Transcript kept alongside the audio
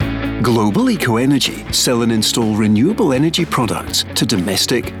Global Eco Energy sell and install renewable energy products to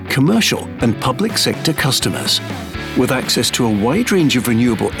domestic, commercial and public sector customers. With access to a wide range of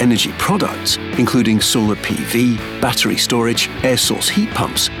renewable energy products, including solar PV, battery storage, air source heat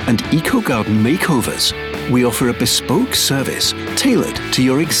pumps and eco-garden makeovers, we offer a bespoke service tailored to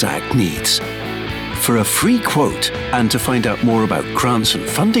your exact needs. For a free quote and to find out more about grants and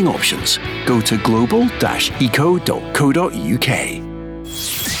funding options, go to global-eco.co.uk.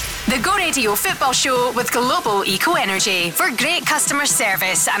 The Go Radio Football Show with Global Eco Energy. For great customer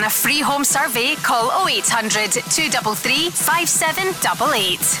service and a free home survey, call 0800 233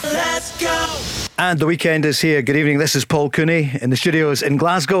 5788. Let's go! And the weekend is here. Good evening, this is Paul Cooney in the studios in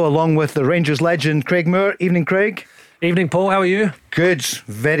Glasgow, along with the Rangers legend Craig Moore. Evening, Craig. Evening, Paul. How are you? Good.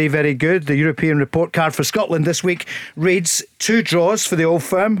 Very, very good. The European report card for Scotland this week reads 2 draws for the Old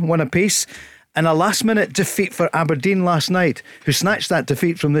Firm, 1 apiece, and a last-minute defeat for Aberdeen last night, who snatched that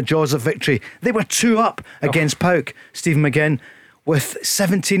defeat from the jaws of victory. They were 2 up against Pauk, Stephen McGinn, with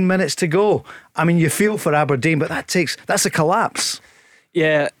 17 minutes to go. I mean, you feel for Aberdeen, but that's a collapse.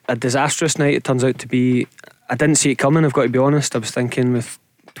 Yeah, a disastrous night it turns out to be. I didn't see it coming, I've got to be honest. I was thinking with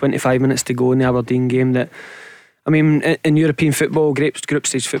 25 minutes to go in the Aberdeen game that, I mean, in European football, group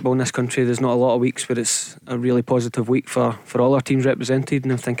stage football in this country, there's not a lot of weeks where it's a really positive week for all our teams represented,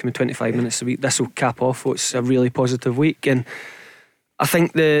 and I'm thinking with 25 minutes a week, this will cap off what's a really positive week. And I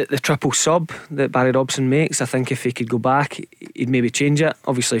think the triple sub that Barry Robson makes, I think if he could go back, he'd maybe change it.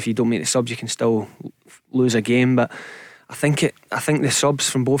 Obviously, if you don't make the subs, you can still lose a game, but I think the subs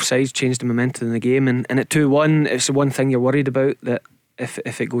from both sides changed the momentum in the game. And at 2-1, it's the one thing you're worried about, that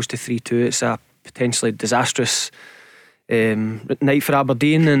if it goes to 3-2, it's a potentially disastrous night for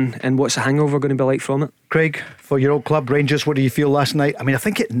Aberdeen, and what's the hangover going to be like from it? Craig, for your old club Rangers, what do you feel last night? I mean, I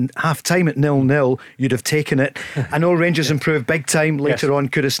think at half time at 0-0 you'd have taken it. I know Rangers improved big time later on,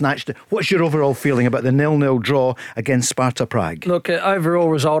 could have snatched it. What's your overall feeling about the 0-0 draw against Sparta Prague? Look, overall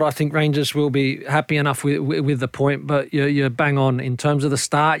result, I think Rangers will be happy enough with the point, but you're bang on in terms of the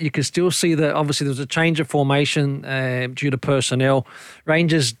start. You can still see that obviously there was a change of formation due to personnel.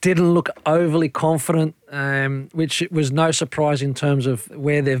 Rangers didn't look overly confident, which was no surprise in terms of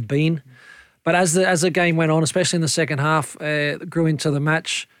where they've been. But as the game went on, especially in the second half, grew into the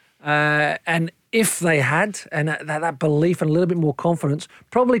match, and if they had, and that belief and a little bit more confidence,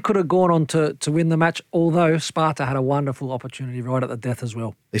 probably could have gone on to win the match, although Sparta had a wonderful opportunity right at the death as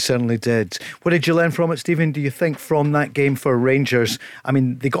well. They certainly did. What did you learn from it, Stephen, do you think, from that game for Rangers? I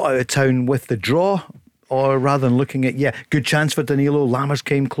mean, they got out of town with the draw, or rather than looking at, good chance for Danilo, Lammers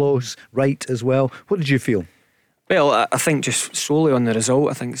came close, right as well. What did you feel? Well, I think just solely on the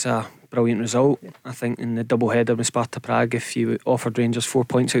result, I think it's a brilliant result. I think in the double header with Sparta Prague, if you offered Rangers 4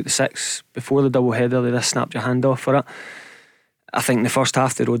 points out of 6 before the double header, they'd have snapped your hand off for it. I think in the first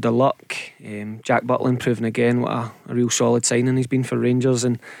half they rode their luck. Jack Butland proving again what a real solid signing he's been for Rangers,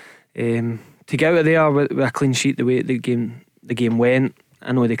 and to get out of there with a clean sheet the way the game went,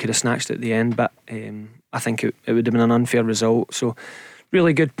 I know they could have snatched it at the end, but I think it would have been an unfair result. So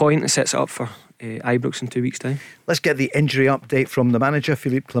really good point. It sets it up for Ibrox in 2 weeks' time. Let's get the injury update from the manager,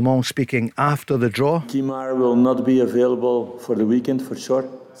 Philippe Clement, speaking after the draw. Kimar will not be available for the weekend for sure,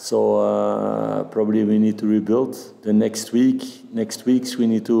 so probably we need to rebuild the next weeks we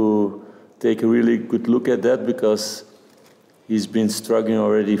need to take a really good look at that, because he's been struggling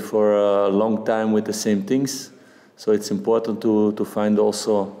already for a long time with the same things. So it's important to find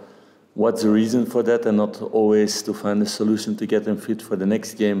also what's the reason for that, and not always to find a solution to get him fit for the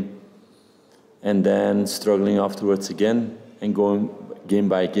next game and then struggling afterwards again and going game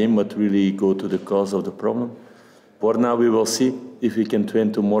by game, but really go to the cause of the problem. Borna, we will see if he can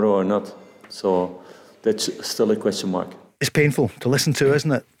train tomorrow or not. So that's still a question mark. It's painful to listen to,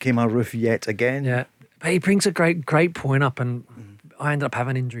 isn't it? Kemar Roof yet again. Yeah, but he brings a great point up, and I ended up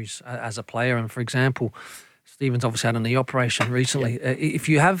having injuries as a player. And for example, Stephen's obviously had a knee operation recently. Yeah. If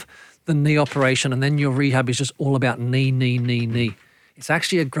you have the knee operation and then your rehab is just all about knee, it's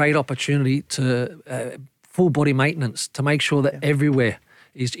actually a great opportunity to full body maintenance to make sure that everywhere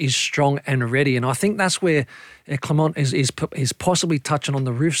is strong and ready. And I think that's where Clement is possibly touching on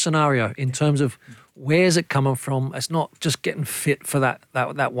the Roof scenario in terms of where's it coming from. It's not just getting fit for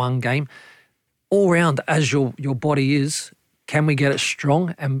that one game. All round, as your body is, can we get it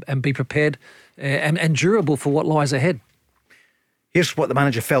strong and be prepared and durable for what lies ahead? Here's what the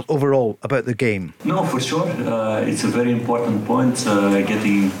manager felt overall about the game. No, for sure. It's a very important point.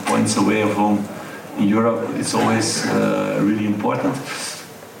 Getting points away from home in Europe is always really important.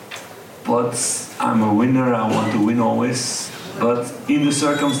 But I'm a winner. I want to win always. But in the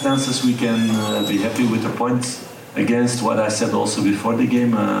circumstances, we can be happy with the points. against what I said also before the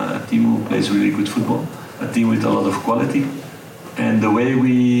game, a team who plays really good football, a team with a lot of quality. And the way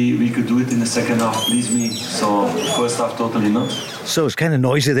we could do it in the second half pleased me. So first half totally not. So it's kind of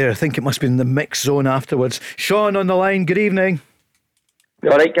noisy there. I think it must be in the mixed zone afterwards. Sean on the line, good evening.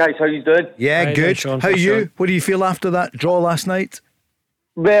 All right, guys, how you doing? Yeah, Hi, good. Sean. How are you? What do you feel after that draw last night?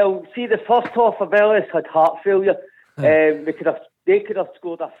 Well, see, the first half of Bellis had heart failure. They could have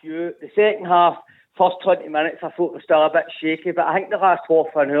scored a few. The second half, first 20 minutes, I thought was still a bit shaky. But I think the last half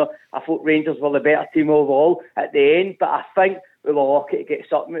an hour, I thought Rangers were the better team overall at the end. But I think we were lucky to get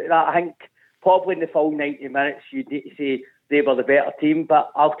something out of that. I think probably in the full 90 minutes, you'd need to say they were the better team.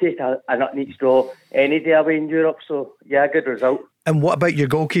 But I'll take a nut neat straw any day away in Europe. So, yeah, good result. And what about your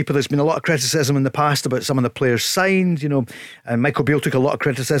goalkeeper? There's been a lot of criticism in the past about some of the players signed, and Michael Beale took a lot of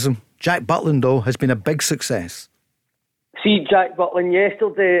criticism. Jack Butland, though, has been a big success. See, Jack Butland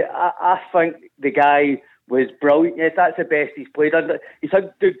yesterday, I think the guy was brilliant. Yes, that's the best he's played under. He's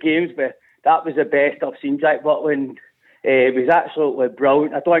had good games, but that was the best I've seen Jack Butland. He was absolutely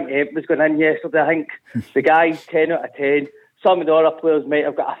brilliant. I don't think Emp was going in yesterday. I think the guy, 10 out of 10. Some of the other players might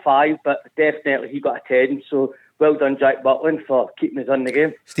have got a 5, but definitely he got a 10. So well done, Jack Butland, for keeping us in the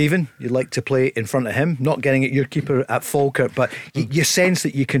game. Stephen, you'd like to play in front of him, not getting at your keeper at Falkirk, but you sense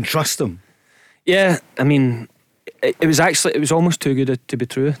that you can trust him. Yeah, I mean, it was almost too good to be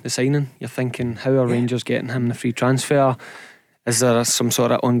true, the signing. You're thinking, how are Rangers getting him the free transfer? Is there some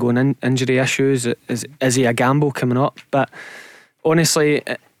sort of ongoing injury issues? Is he a gamble coming up? But honestly,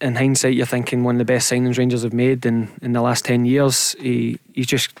 in hindsight, you're thinking one of the best signings Rangers have made in the last 10 years. He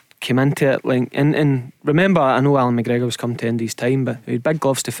just came into it and remember, I know Alan McGregor was coming to end his time, but he had big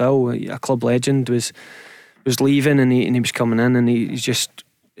gloves to fill. A club legend was leaving and he was coming in, and it's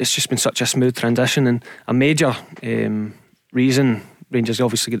just been such a smooth transition, and a major reason Rangers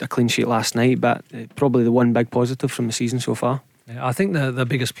obviously got a clean sheet last night, but probably the one big positive from the season so far. Yeah, I think the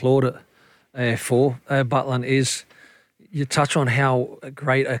biggest plaudit for Butland is you touch on how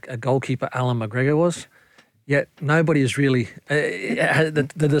great a goalkeeper Alan McGregor was. Yet nobody is really the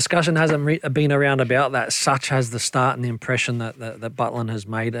discussion hasn't been around about that. Such has the start and the impression that Butland has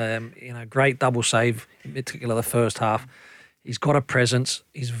made. Great double save, in particular the first half. He's got a presence.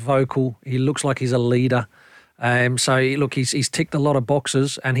 He's vocal. He looks like he's a leader. He's ticked a lot of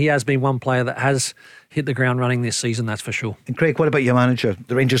boxes, and he has been one player that has hit the ground running this season, that's for sure. And Craig, what about your manager,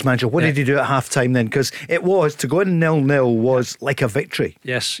 the Rangers manager? What did he do at half-time then? Because to go in 0-0 was like a victory.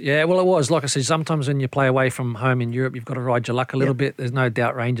 Yes, yeah, well it was. Like I said, sometimes when you play away from home in Europe, you've got to ride your luck a little bit. There's no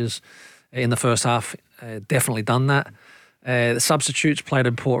doubt Rangers in the first half definitely done that. The substitutes played an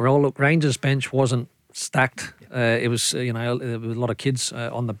important role. Look, Rangers bench wasn't stacked. It was, there was a lot of kids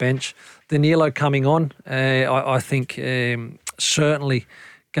on the bench. Danilo coming on, I think certainly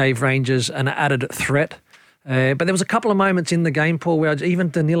gave Rangers an added threat. But there was a couple of moments in the game, Paul, where even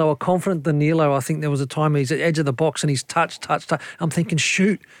Danilo, a confident Danilo, I think there was a time he's at the edge of the box and he's touched. I'm thinking,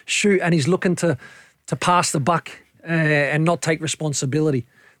 shoot, and he's looking to pass the buck and not take responsibility.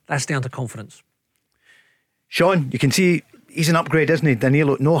 That's down to confidence. Sean, you can see he's an upgrade, isn't he,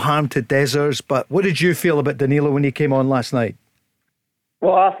 Danilo? No harm to Dessers, but what did you feel about Danilo when he came on last night?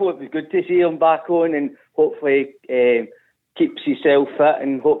 Well, I thought it was good to see him back on, and hopefully keeps himself fit,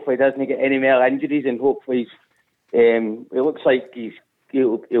 and hopefully doesn't get any more injuries, and hopefully it looks like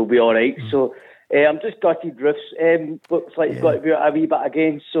he'll be all right. So I'm just gutted Roofs looks like he's got to be a wee bit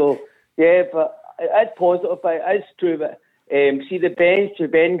again. So yeah, but it's positive, but it is true that see the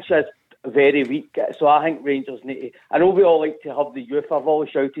bench is very weak, so I think Rangers need to, I know we all like to have the youth, I've always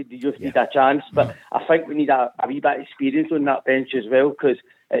shouted the youth need a chance, but I think we need a wee bit of experience on that bench as well, because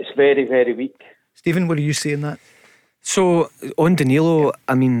it's very, very weak. Stephen, what are you saying that? So on Danilo,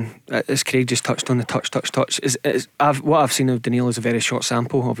 I mean, as Craig just touched on, the touch. What I've seen of Danilo is a very short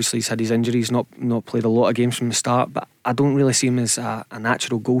sample. Obviously he's had his injuries, not played a lot of games from the start, but I don't really see him as a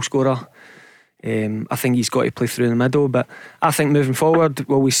natural goal scorer. I think he's got to play through the middle, but I think moving forward,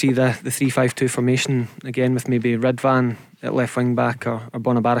 will we see the 3-5-2 formation again, with maybe Ridvan at left wing back or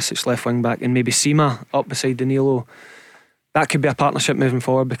Borna Barisic left wing back, and maybe Sima up beside Danilo? That could be a partnership moving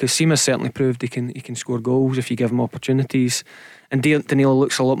forward, because Sima's certainly proved he can score goals if you give him opportunities, and Danilo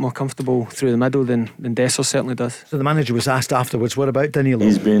looks a lot more comfortable through the middle than Dessers certainly does. So the manager was asked afterwards, what about Danilo?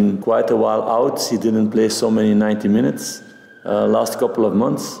 He's been quite a while out. He didn't play so many 90 minutes last couple of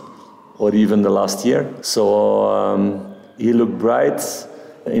months, or even the last year. So he looked bright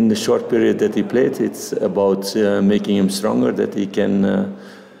in the short period that he played. It's about making him stronger, that he can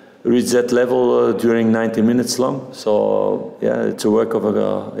reach that level during 90 minutes long. So yeah, it's a work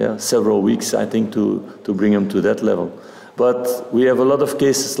of several weeks, I think, to bring him to that level. But we have a lot of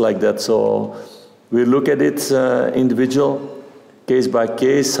cases like that. So we look at it individual, case by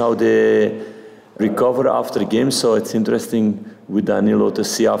case, how they recover after games. So it's interesting with Danilo to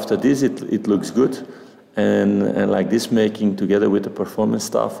see after this. It looks good. And like this, making together with the performance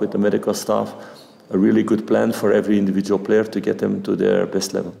staff, with the medical staff, a really good plan for every individual player to get them to their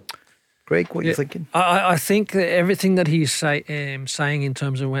best level. Greg, what are you thinking? I think that everything that he's saying in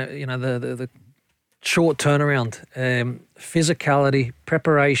terms of the short turnaround, physicality,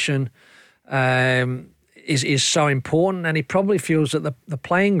 preparation, is so important, and he probably feels that the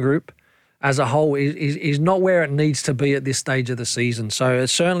playing group as a whole is not where it needs to be at this stage of the season. So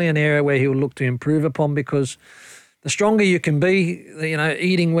it's certainly an area where he will look to improve upon, because the stronger you can be,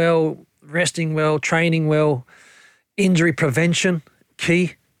 eating well, resting well, training well, injury prevention,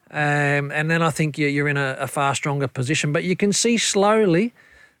 key. And then I think you're in a far stronger position. But you can see slowly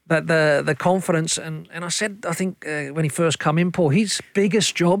that the confidence, and I said, I think when he first come in, Paul, his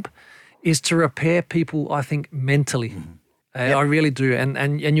biggest job is to repair people, I think, mentally. Mm-hmm. I really do,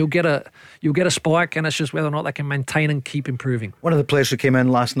 and you'll get a spike, and it's just whether or not they can maintain and keep improving. One of the players who came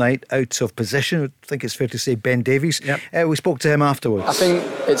in last night out of position, I think it's fair to say, Ben Davies. Yep. We spoke to him afterwards. I think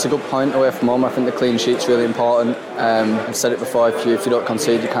it's a good point away from home. I think the clean sheet's really important. I've said it before, if you don't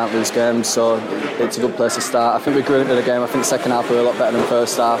concede, you can't lose games, so it's a good place to start. I think we grew into the game. I think second half we were a lot better than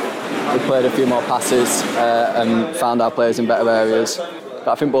first half. We played a few more passes and found our players in better areas.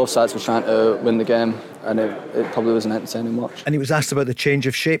 But I think both sides were trying to win the game, and it probably was an entertaining watch. And he was asked about the change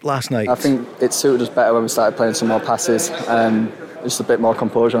of shape last night. I think it suited us better when we started playing some more passes, just a bit more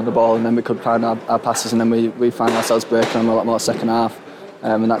composure on the ball, and then we could find our passes, and then we found ourselves breaking them a lot more second half.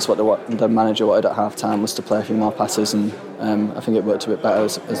 And that's what the manager wanted at half time, was to play a few more passes, and I think it worked a bit better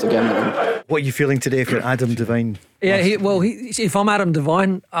as the game went on. What are you feeling today if you're Adam Devine? Yeah, if I'm Adam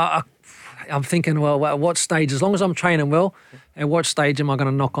Devine, I'm thinking, well, at what stage, as long as I'm training well, at what stage am I going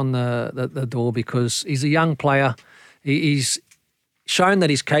to knock on the door? Because he's a young player. He's shown that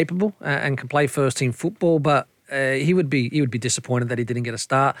he's capable and can play first team football, but he would be disappointed that he didn't get a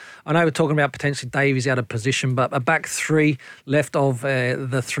start. I know we're talking about potentially Davies out of position, but a back three left of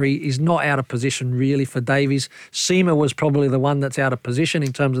the three is not out of position really for Davies. Seamer was probably the one that's out of position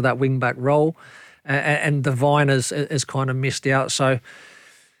in terms of that wing back role, and Devine has kind of missed out. So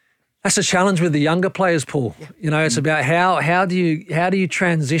that's a challenge with the younger players, Paul. It's about how do you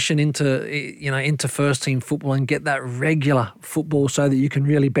transition into first team football and get that regular football so that you can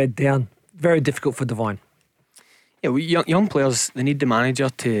really bed down. Very difficult for Devine. Yeah, well, young players, they need the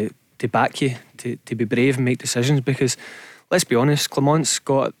manager to back you, to be brave and make decisions, because let's be honest, Clement's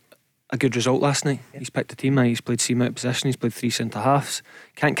got a good result last night. He's picked a team, he's played Seamer out position, he's played three centre halves.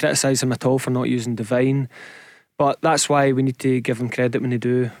 Can't criticise him at all for not using Devine, but that's why we need to give them credit when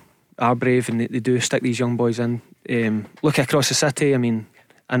they are brave and they do stick these young boys in. Look across the city,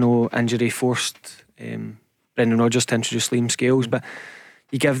 I know injury forced Brendan Rodgers to introduce Liam Scales, but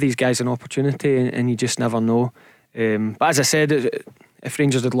you give these guys an opportunity and you just never know. But as I said, if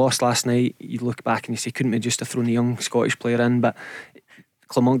Rangers had lost last night, you look back and you say, couldn't we just have thrown a young Scottish player in? But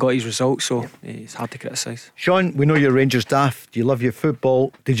Clement got his result, so it's hard to criticise. Sean, we know you're Rangers daft, you love your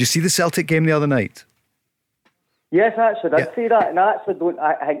football. Did you see the Celtic game the other night? Yes, I actually did see that, and I actually don't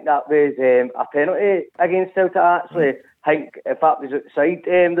think that was a penalty against Celtic. I actually think if that was outside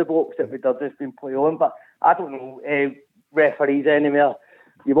the box, it would have just been play on, but I don't know referees anymore.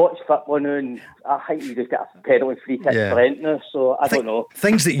 You watch football now, and I think you just get a penalty free kick for entering, so I don't know.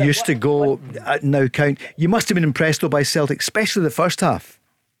 Things that used to go now count. You must have been impressed though by Celtic, especially the first half.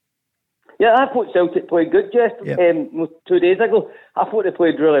 Yeah, I thought Celtic played good just 2 days ago. I thought they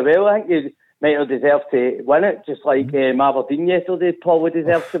played really well. I think they might have deserved to win it, just like Aberdeen yesterday. Probably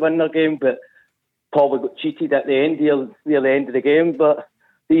deserved to win their game, but probably got cheated at the end, near the end of the game. But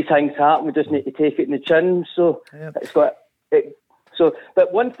these things happen. We just need to take it in the chin. So it's got it. So,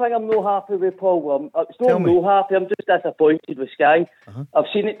 but one thing I'm no happy with, Paul. It's not no happy. I'm just disappointed with Sky. I've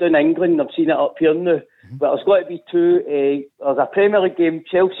seen it down in England. I've seen it up here now. But there's got to be two. There's a Premier League game,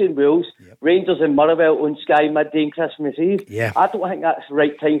 Chelsea and Wales, Rangers and Motherwell on Sky midday and Christmas Eve. I don't think that's the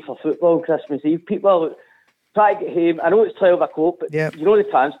right time for football on Christmas Eve. People try to get home. I know it's 12 o'clock, but you know the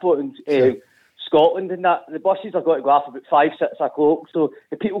transport in Scotland and that, the buses are going to go off about 5, 6 o'clock. So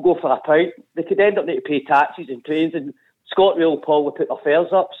if people go for a pint, they could end up needing to pay taxis and trains, and ScotRail will put their fares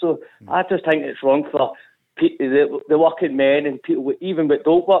up. So I just think it's wrong for the working men and people even that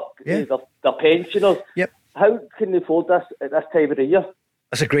don't work, their pensioners. How can they afford this at this time of the year?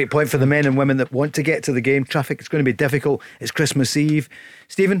 That's a great point for the men and women that want to get to the game. Traffic is going to be difficult. It's Christmas Eve.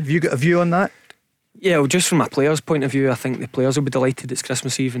 Stephen, have you got a view on that? Yeah, well, just from a player's point of view, I think the players will be delighted it's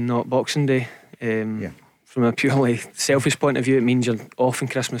Christmas Eve and not Boxing Day. from a purely selfish point of view, it means you're off on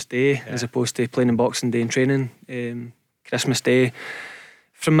Christmas Day as opposed to playing on Boxing Day and training Christmas Day.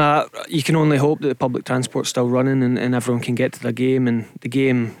 From that, you can only hope that the public transport's still running and everyone can get to the game, and the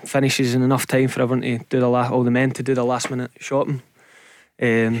game finishes in enough time for everyone to do all the men to do the last minute shopping.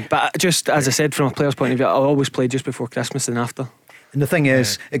 But just as I said, from a player's point of view, I'll always play just before Christmas and after. And the thing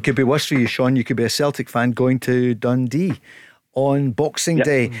is, it could be worse for you, Sean. You could be a Celtic fan going to Dundee on Boxing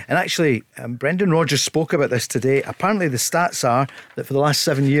Day. And actually, Brendan Rodgers spoke about this today. Apparently the stats are that for the last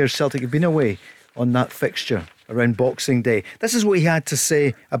 7 years Celtic have been away on that fixture around Boxing Day. This is what he had to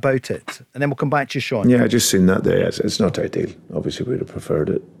say about it, and then we'll come back to you, Sean. Yeah, I just seen that day. It's not ideal. Obviously we'd have preferred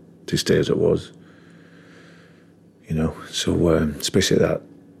it to stay as it was, you know, so especially at that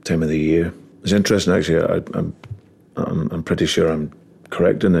time of the year. It's interesting, actually. I'm pretty sure I'm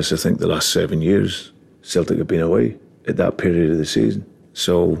correct in this. I think the last 7 years Celtic have been away at that period of the season,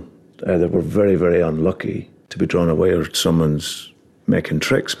 so they were very, very unlucky to be drawn away, or someone's making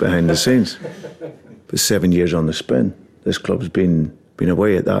tricks behind the scenes. But 7 years on the spin, this club's been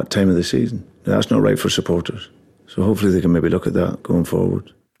away at that time of the season. Now, that's not right for supporters, so hopefully they can maybe look at that going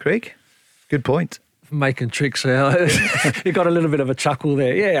forward. Craig, good point. Making tricks. You got a little bit of a chuckle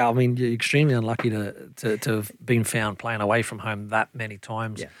there. Yeah, I mean, you're extremely unlucky to have been found playing away from home that many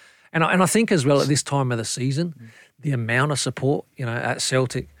times. Yeah. And I think as well at this time of the season, the amount of support, you know, at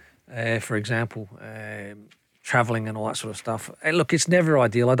Celtic, for example, travelling and all that sort of stuff. And look, it's never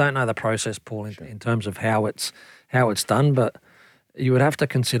ideal. I don't know the process, Paul, in terms of how it's done, but you would have to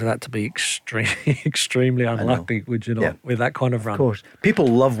consider that to be extremely unlucky, would you not, with that kind of run? Of course. People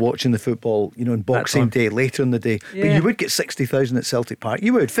love watching the football, you know, on Boxing Day, later in the day. Yeah. But you would get 60,000 at Celtic Park.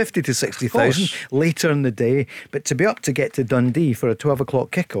 You would, 50 to 60,000 later in the day. But to be up to get to Dundee for a 12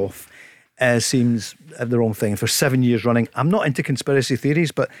 o'clock kickoff seems the wrong thing. For 7 years running, I'm not into conspiracy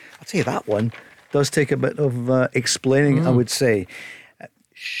theories, but I'll tell you that one does take a bit of explaining, I would say.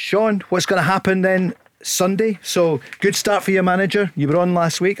 Sean, what's going to happen then Sunday? So good start for your manager. You were on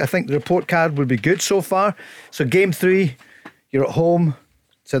last week. I think the report card would be good so far. So game 3, you're at home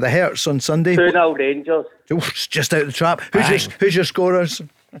to the Hertz on Sunday. 2-0 Rangers. Just out the trap. Who's your scorers?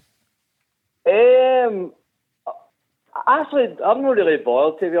 Actually, I'm not really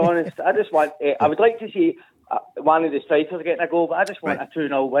bothered, to be honest. I just want I would like to see one of the strikers getting a goal, but I just want a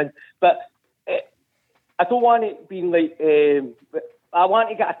 2-0 win. But I don't want it being like I want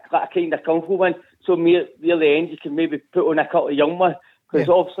to get a kind of comfortable win, so near the end you can maybe put on a couple of young ones, because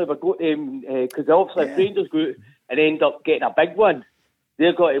obviously if Rangers go and end up getting a big one,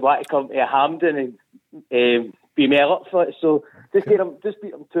 they're going to want to come to Hampden and be more up for it. So just beat them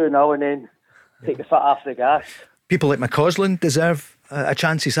 2-0 and then take the foot off the gas. People like McCausland deserve a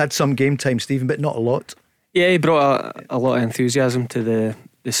chance. He's had some game time, Stephen, but not a lot. Yeah, he brought a lot of enthusiasm to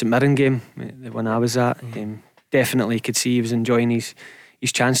the St Mirren game, the one I was at. Definitely could see he was enjoying his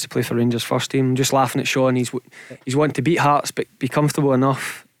chance to play for Rangers first team. Just laughing at Sean, he's wanting to beat Hearts but be comfortable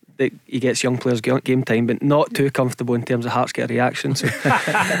enough that he gets young players game time, but not too comfortable in terms of Hearts get a reaction. So.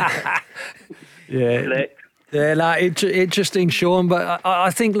 Interesting, Sean, but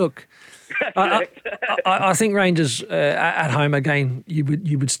I think, look, I think Rangers at home again, you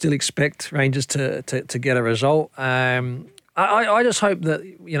would still expect Rangers to get a result. I just hope that,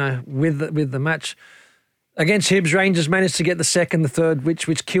 you know, with the match against Hibs, Rangers managed to get the second, the third,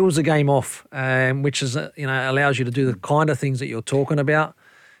 which kills the game off, which is, you know, allows you to do the kind of things that you're talking about.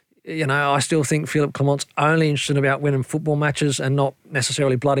 You know, I still think Philippe Clement's only interested about winning football matches and not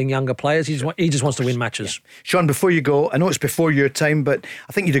necessarily blooding younger players. He just wants to win matches. Yeah. Sean, before you go, I know it's before your time, but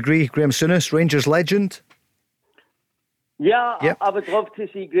I think you'd agree, Graham Souness, Rangers legend. Yeah, yep. I would love to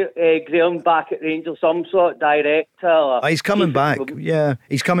see Graham back at Rangers, some sort of director. He's coming back. Yeah,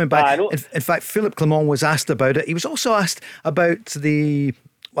 he's coming back. In fact, Philippe Clement was asked about it. He was also asked about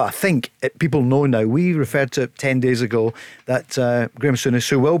I think people know now, we referred to it 10 days ago, that Graham Souness,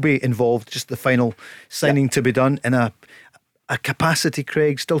 who will be involved, just the final signing to be done in a capacity,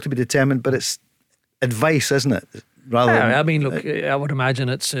 Craig, still to be determined, but it's advice, isn't it? I mean, look, I would imagine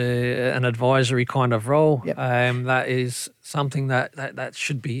it's an advisory kind of role. Yep. That is something that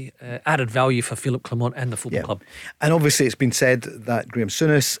should be added value for Philippe Clement and the football club. And obviously it's been said that Graham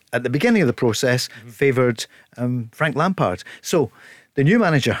Souness, at the beginning of the process, favoured Frank Lampard. So the new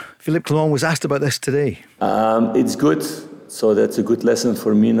manager, Philippe Clement, was asked about this today. It's good. So that's a good lesson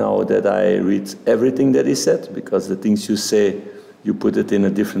for me now that I read everything that he said, because the things you say, you put it in a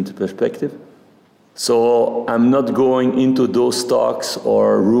different perspective. So I'm not going into those talks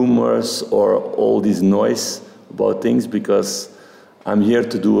or rumors or all this noise about things, because I'm here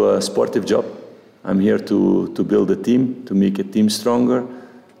to do a sportive job. I'm here to build a team, to make a team stronger,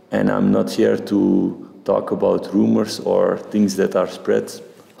 and I'm not here to talk about rumors or things that are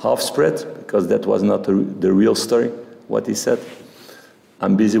half spread, because that was not the real story, what he said.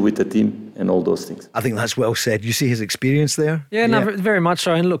 I'm busy with the team and all those things. I think that's well said. You see his experience there? Yeah, no, very much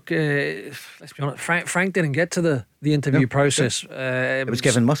so. And look, let's be honest, Frank didn't get to the interview process. It was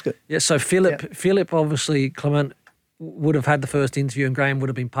Kevin Muscat. Yeah, so Philip obviously, Clement would have had the first interview and Graham would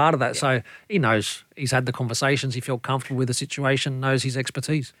have been part of that. So he knows, he's had the conversations, he felt comfortable with the situation, knows his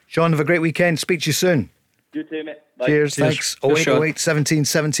expertise. Sean, have a great weekend. Speak to you soon. You too, mate. Bye. Cheers, thanks. 0808 17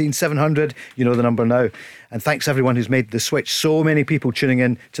 17 700. You know the number now. And thanks everyone who's made the switch. So many people tuning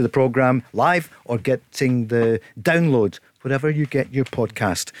in to the programme live or getting the download wherever you get your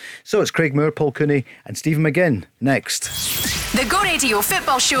podcast. So it's Craig Moore, Paul Cooney and Stephen McGinn next. The Go Radio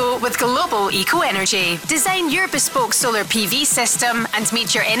Football Show with Global Eco Energy. Design your bespoke solar PV system and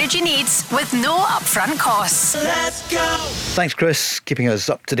meet your energy needs with no upfront costs. Let's go! Thanks, Chris, keeping us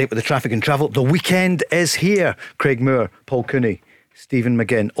up to date with the traffic and travel. The weekend is here. Craig Moore, Paul Cooney, Stephen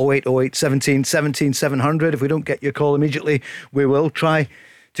McGinn. 0808 17 17 700. If we don't get your call immediately, we will try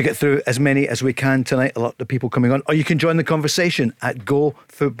to get through as many as we can tonight. A lot of people coming on. Or you can join the conversation at Go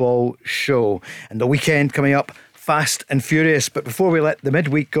Football Show. And the weekend coming up, fast and furious. But before we let the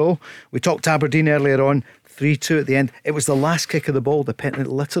midweek go, we talked to Aberdeen earlier on, 3-2 at the end. It was the last kick of the ball. It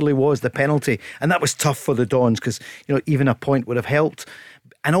literally was the penalty. And that was tough for the Dons because, even a point would have helped.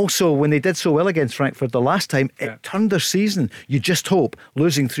 And also, when they did so well against Frankfurt the last time, it turned their season. You just hope,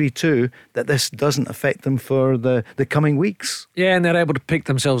 losing 3-2, that this doesn't affect them for the coming weeks. Yeah, and they're able to pick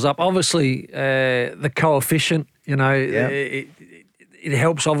themselves up. Obviously, the coefficient, it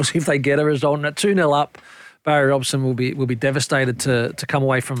helps, obviously, if they get a result. At 2-0 up, Barry Robson will be devastated to come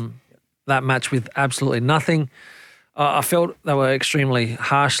away from that match with absolutely nothing. I felt they were extremely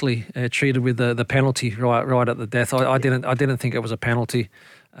harshly treated with the penalty right at the death. I didn't think it was a penalty.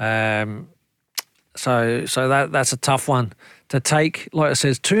 So that's a tough one to take. Like it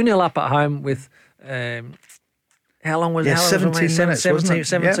says, 2-0 up at home with how long was it? 17 minutes.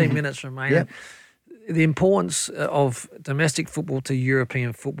 17 minutes remaining. Yeah. The importance of domestic football to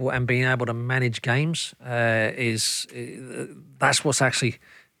European football and being able to manage games that's what's actually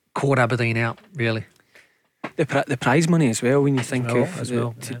caught Aberdeen out, really. The prize money as well, when you think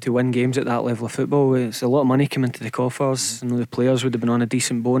to win games at that level of football, it's a lot of money coming to the coffers. The players would have been on a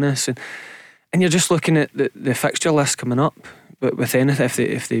decent bonus, and you're just looking at the fixture list coming up. But with anything,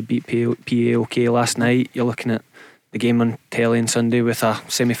 if they beat PAOK last night, you're looking at the game on telly on Sunday with a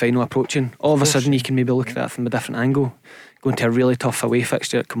semi-final approaching. All of a sudden you can maybe look at that from a different angle, going to a really tough away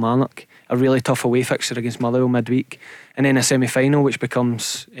fixture at Kilmarnock, a really tough away fixture against Motherwell midweek, and then a semi-final which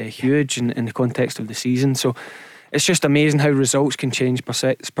becomes huge in the context of the season. So it's just amazing how results can change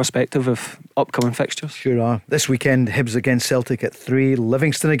perspective of upcoming fixtures. Sure are. This weekend, Hibs against Celtic at 3,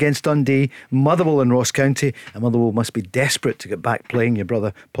 Livingston against Dundee, Motherwell and Ross County, and Motherwell must be desperate to get back playing. Your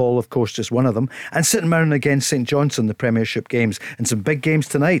brother Paul, of course, just one of them. And St Mirren against St Johnstone, the Premiership games. And some big games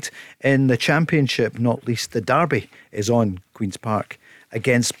tonight in the Championship, not least the Derby is on Queen's Park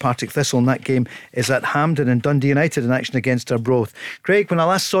against Partick Thistle, and that game is at Hampden, and Dundee United in action against Arbroath. Craig, when I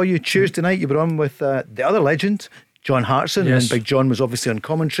last saw you Tuesday night, you were on with the other legend, John Hartson, and Big John was obviously on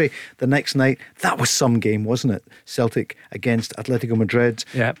commentary the next night. That was some game, wasn't it? Celtic against Atletico Madrid.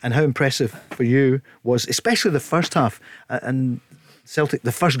 Yeah. And how impressive for you was, especially the first half, and Celtic,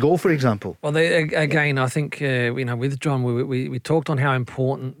 the first goal, for example. Well, again, I think, with John, we talked on how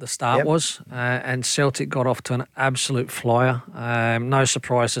important the start was, and Celtic got off to an absolute flyer. No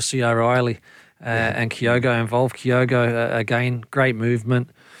surprise to see O'Reilly and Kyogo involved. Kyogo, again, great movement,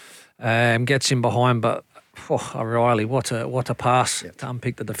 gets in behind, but O'Reilly, what a pass to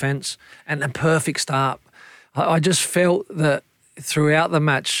unpick the defence, and a perfect start. I just felt that throughout the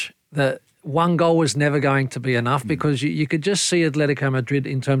match that one goal was never going to be enough, because you could just see Atletico Madrid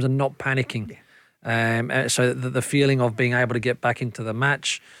in terms of not panicking. So the feeling of being able to get back into the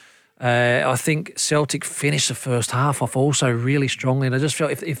match. I think Celtic finished the first half off also really strongly, and I just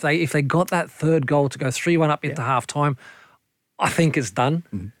felt if they got that third goal to go 3-1 up into half time, I think it's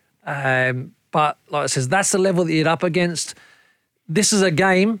done. But like I says, that's the level that you're up against. This is a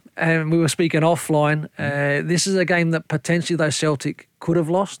game, and we were speaking offline, this is a game that potentially though Celtic could have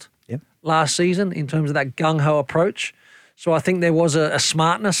lost last season in terms of that gung-ho approach. So I think there was a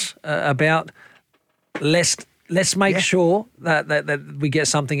smartness about let's make sure that we get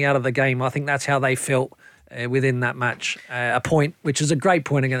something out of the game. I think that's how they felt within that match. A point, which is a great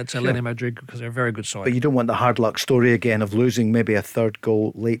point against Atletico Madrid, because they're a very good side. But you don't want the hard luck story again of losing maybe a third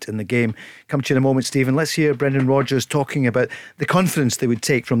goal late in the game. Come to you in a moment, Stephen. Let's hear Brendan Rodgers talking about the confidence they would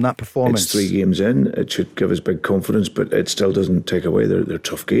take from that performance. It's 3 games in. It should give us big confidence, but it still doesn't take away their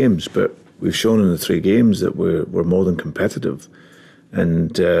tough games. But we've shown in the 3 games that we're more than competitive,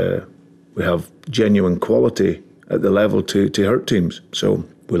 and we have genuine quality at the level to hurt teams. So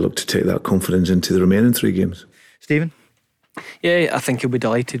we'll look to take that confidence into the remaining 3 games. Stephen? Yeah, I think he'll be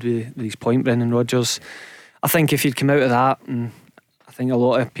delighted with his point, Brendan Rodgers. I think if he'd come out of that, and I think a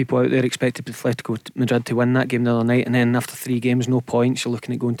lot of people out there expected Atletico Madrid to win that game the other night, and then after 3 games, no points, you're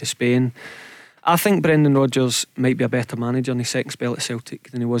looking at going to Spain. I think Brendan Rodgers might be a better manager in his second spell at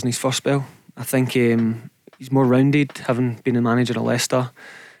Celtic than he was in his first spell. I think he's more rounded, having been a manager at Leicester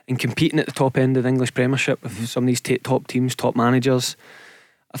and competing at the top end of the English Premiership with some of these top teams, top managers.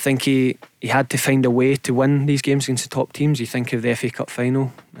 I think he had to find a way to win these games against the top teams. You think of the FA Cup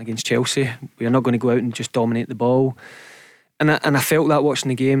final against Chelsea. We are not going to go out and just dominate the ball. And I felt that watching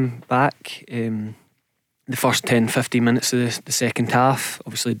the game back. The first 10-15 minutes of the second half,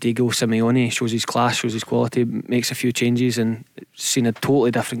 obviously Diego Simeone shows his class, shows his quality, makes a few changes, and seen a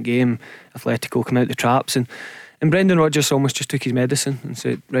totally different game. Atletico come out the traps, and Brendan Rodgers almost just took his medicine and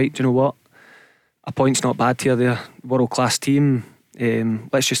said, right, do you know what, a point's not bad here. They're a world class team.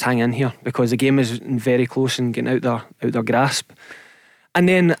 Let's just hang in here, because the game is very close and getting out their grasp. And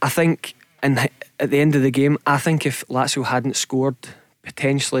then I think at the end of the game, I think if Lazio hadn't scored,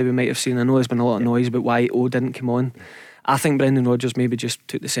 potentially we might have seen, I know there's been a lot of noise about why O didn't come on. I think Brendan Rodgers maybe just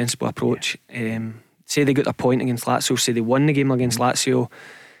took the sensible approach. Say they got a point against Lazio, say they won the game against Lazio,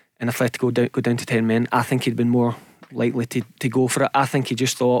 and Atletico go down to 10 men, I think he'd been more likely to go for it. I think he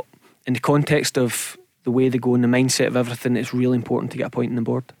just thought, in the context of the way they go and the mindset of everything, it's really important to get a point on the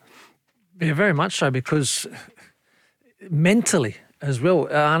board. Yeah, very much so, because mentally as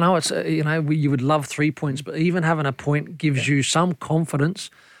well, I know it's you would love 3 points, but even having a point gives you some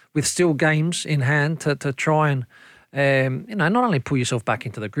confidence with still games in hand to try and not only pull yourself back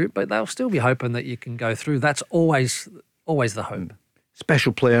into the group, but they'll still be hoping that you can go through. That's always the hope.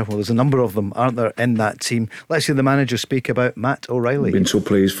 Special player, well, there's a number of them, aren't there, in that team. Let's hear the manager speak about Matt O'Reilly. I've been so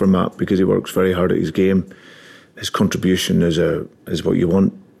pleased for Matt, because he works very hard at his game. His contribution is what you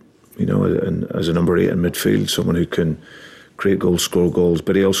want, and as a number 8 in midfield, someone who can create goals, score goals,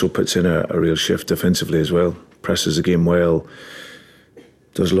 but he also puts in a real shift defensively as well. Presses the game well,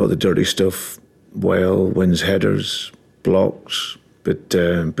 does a lot of the dirty stuff well, wins headers, blocks, but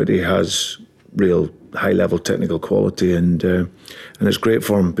he has real high level technical quality, and it's great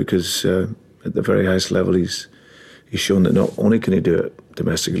for him, because at the very highest level he's shown that not only can he do it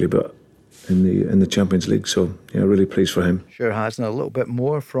domestically but in the Champions League. So yeah, really pleased for him. Sure has. And a little bit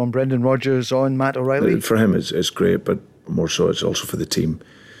more from Brendan Rodgers on Matt O'Reilly. For him it's great, but more so it's also for the team.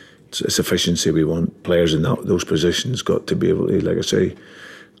 It's efficiency we want. Players in those positions got to be able to, like I say,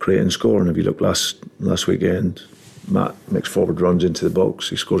 create and score. And if you look last weekend, Matt makes forward runs into the box,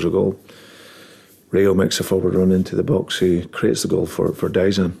 he scores a goal. Rio makes a forward run into the box, he creates the goal for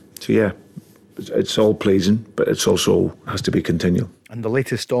Dyson. So yeah, it's all pleasing, but it's also has to be continual. And the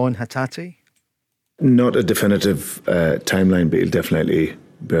latest on Hatate? Not a definitive timeline, but he'll definitely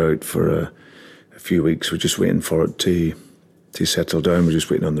be out for a few weeks. We're just waiting for it to settle down. We're just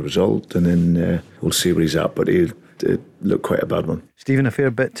waiting on the result, and then we'll see where he's at, but he'll look quite a bad one. Stephen, a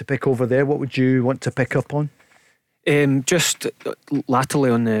fair bit to pick over there. What would you want to pick up on? Just latterly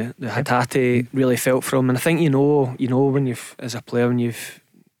on the Hatate, really felt for him, and I think you know when you've, as a player, when you've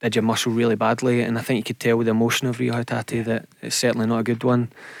did your muscle really badly, and I think you could tell with the emotion of Rio Hatate that it's certainly not a good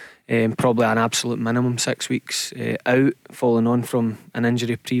one. Probably an absolute minimum 6 weeks out, following on from an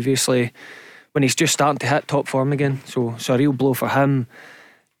injury previously when he's just starting to hit top form again. So a real blow for him.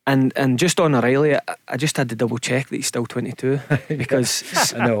 And just on O'Reilly, I just had to double check that he's still 22,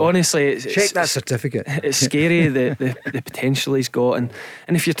 because honestly, check that certificate. It's scary the potential he's got, and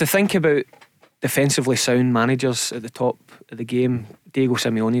if you're to think about defensively sound managers at the top of the game, Diego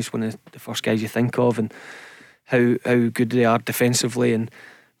Simeone is one of the first guys you think of, and how good they are defensively, and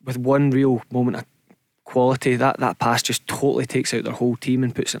with one real moment of quality, that pass just totally takes out their whole team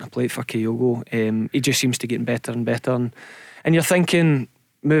and puts it in a plate for Kyogo. He just seems to get better and better, and you're thinking,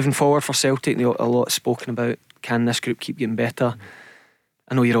 moving forward for Celtic, a lot spoken about, can this group keep getting better?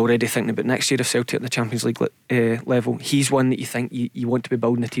 I know you're already thinking about next year if Celtic at the Champions League level. He's one that you think you want to be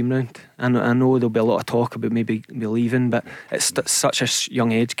building a team around. And I know there'll be a lot of talk about maybe leaving, but it's such a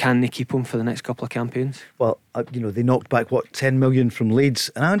young age. Can they keep him for the next couple of campaigns? Well, they knocked back 10 million from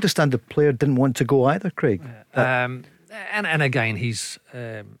Leeds, and I understand the player didn't want to go either, Craig. And again, he's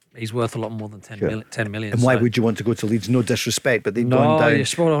worth a lot more than 10 million. And why would you want to go to Leeds? No disrespect, but they've gone down. You're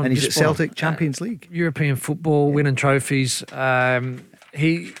spot on. And he's at Celtic Champions League, European football, winning trophies.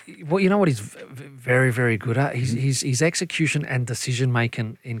 He's very, very good at? His execution and decision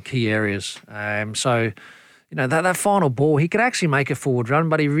making in key areas. So that final ball, he could actually make a forward run,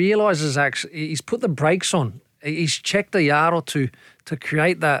 but he realises he's put the brakes on. He's checked a yard or two to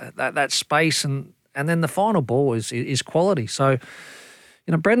create that space, and then the final ball is quality. So,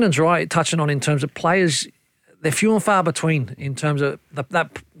 Brendan's right, touching on in terms of players, they're few and far between in terms of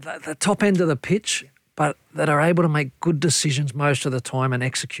the top end of the pitch, but that are able to make good decisions most of the time and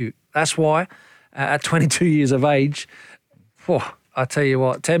execute. That's why at 22 years of age, I tell you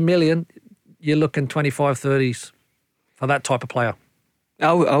what, 10 million, you're looking 25, 30s for that type of player. I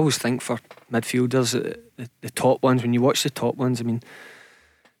always think for midfielders, the top ones, when you watch the top ones, I mean,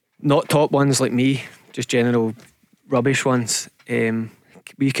 not top ones like me, just general rubbish ones,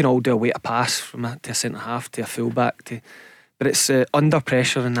 we can all do a weight of pass from to a centre-half to a full-back, but it's under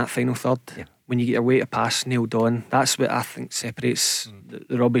pressure in that final third. Yeah. When you get your weight of pass nailed on, that's what I think separates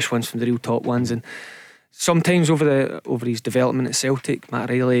the rubbish ones from the real top ones. And sometimes over his development at Celtic, Matt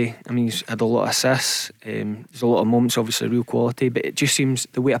Riley, I mean, he's had a lot of assists. There's a lot of moments, obviously, real quality, but it just seems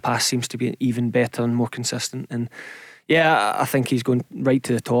the weight of pass seems to be even better and more consistent. And yeah, I think he's going right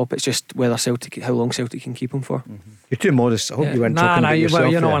to the top. It's just how long Celtic can keep him for. Mm-hmm. You're too modest. I hope you weren't talking about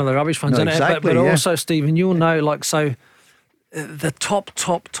yourself. You're not one of the rubbish ones, exactly, but also, Stephen, you'll know, the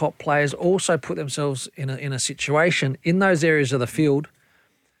top players also put themselves in a situation in those areas of the field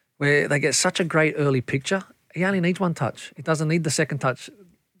where they get such a great early picture. He only needs one touch. He doesn't need the second touch.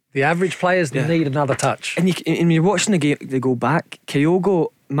 The average players need another touch. And you're watching the game, they go back.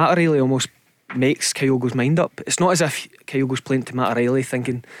 Kyogo, Matt Riley almost makes Kyogo's mind up. It's not as if Kyogo's playing to Matt Riley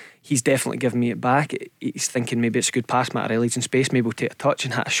thinking he's definitely giving me it back. He's thinking maybe it's a good pass, Matt Riley's in space, maybe we'll take a touch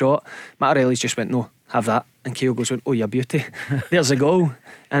and hit a shot. Matt Riley's just went, no, have that. And Kyogo's went, oh, you beauty. There's a goal.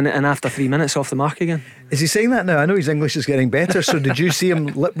 And after 3 minutes, off the mark again. Is he saying that now? I know his English is getting better, so did you see him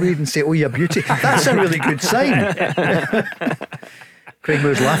lip read and say, oh, you beauty? That's a really good sign. Craig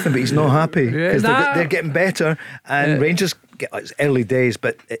Moore's laughing, but he's not happy because they're getting better, and Rangers, it's early days,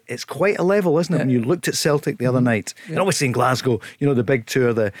 but it's quite a level, isn't it? When you looked at Celtic the other night, and obviously in Glasgow, the big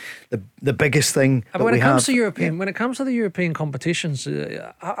tour, the biggest thing. But when it comes to the European competitions,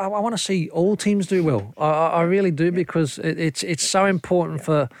 I want to see all teams do well. I really do, because it's so important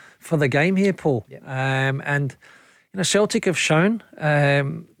for the game here, Paul. And Celtic have shown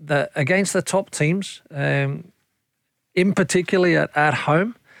that against the top teams, in particularly at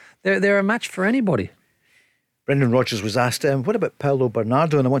home, they're a match for anybody. Brendan Rodgers was asked, what about Paulo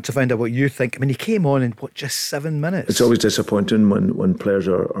Bernardo? And I want to find out what you think. I mean, he came on in, just 7 minutes? It's always disappointing when players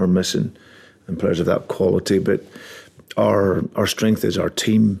are missing and players of that quality, but our strength is our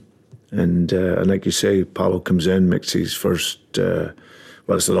team. And like you say, Paulo comes in, makes his first,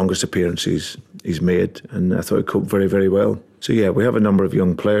 it's the longest appearance he's made, and I thought he coped very, very well. So yeah, we have a number of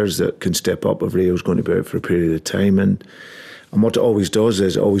young players that can step up if Rio's going to be out for a period of time, and what it always does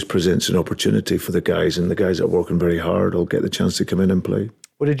is it always presents an opportunity for the guys, and the guys that are working very hard will get the chance to come in and play.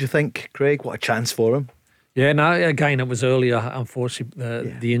 What did you think, Craig? What a chance for him. Yeah, no, again, it was earlier,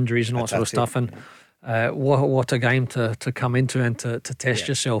 unfortunately, the injuries and all that sort of stuff, and what a game to come into and to test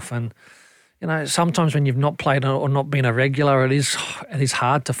yourself. And sometimes when you've not played or not been a regular, it is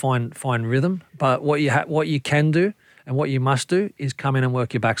hard to find rhythm. But what you can do and what you must do is come in and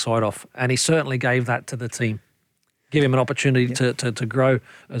work your backside off. And he certainly gave that to the team. Give him an opportunity to grow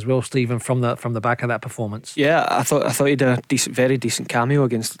as well, Stephen, from the back of that performance. Yeah, I thought he did a very decent cameo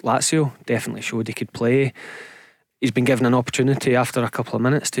against Lazio. Definitely showed he could play. He's been given an opportunity after a couple of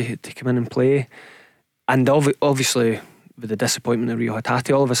minutes to come in and play. And obviously, with the disappointment of Rio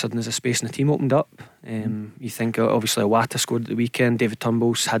Hatate, all of a sudden there's a space in the team opened up. You think obviously Iwata scored at the weekend, David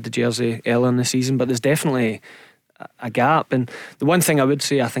Turnbull's had the jersey earlier in the season, but there's definitely a gap. And the one thing I would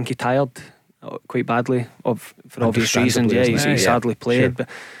say, I think he tired quite badly for obvious reasons. Yeah, he's hardly played, but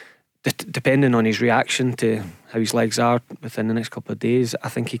depending on his reaction to how his legs are within the next couple of days, I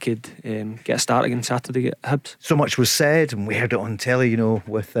think he could get a start again Saturday at Hibs. So much was said, and we heard it on telly,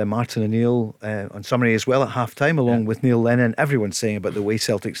 with Martin O'Neill on summary as well at half time, along with Neil Lennon. Everyone's saying about the way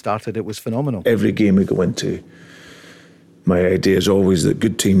Celtic started. It was phenomenal. Every game we go into, my idea is always that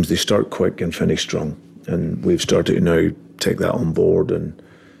good teams, they start quick and finish strong, and we've started to now take that on board and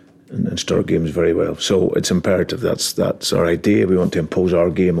start games very well. So it's imperative. That's our idea. We want to impose our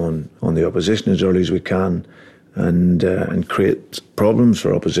game on the opposition as early as we can, and create problems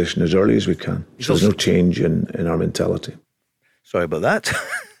for opposition as early as we can. So there's no change in our mentality. Sorry about that.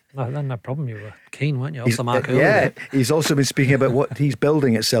 No problem. You were keen, weren't you? Off the mark earlier. Yeah, he's also been speaking about what he's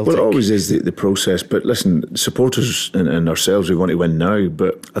building at Celtic. Well, it always is the process. But listen, supporters and ourselves, we want to win now.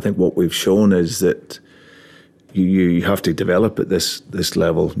 But I think what we've shown is that you have to develop at this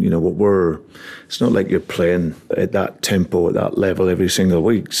level. You know, it's not like you're playing at that tempo, at that level every single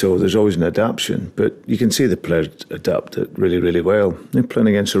week. So there's always an adaptation. But you can see the players adapt it really, really well. They're playing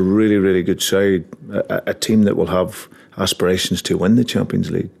against a really, really good side, a team that will have aspirations to win the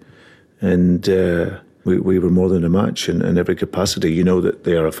Champions League. And we were more than a match in every capacity. You know that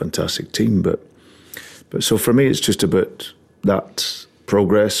they are a fantastic team. But so for me, it's just about that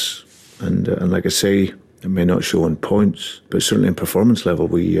progress. And like I say, it may not show in points, but certainly in performance level,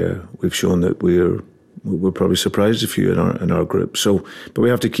 we've shown that we're probably surprised a few in our group. So, but we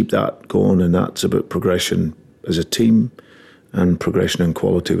have to keep that going, and that's about progression as a team and progression in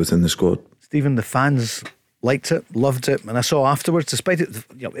quality within the squad. Stephen, the fans liked it, loved it, and I saw afterwards, despite it,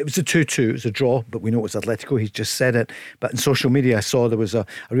 it was a 2-2, it was a draw, but we know it was Atletico, he's just said it. But in social media, I saw there was a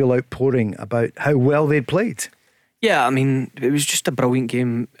real outpouring about how well they'd played. Yeah, I mean, it was just a brilliant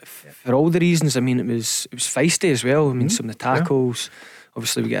game for all the reasons. I mean, it was feisty as well. I mean, some of the tackles.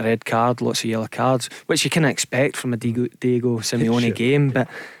 Obviously, we get a red card, lots of yellow cards, which you can expect from a Diego Simeone game. But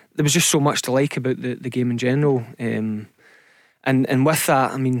there was just so much to like about the game in general. And with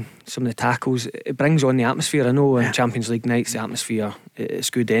that, I mean, some of the tackles, it brings on the atmosphere. I know in Champions League nights, the atmosphere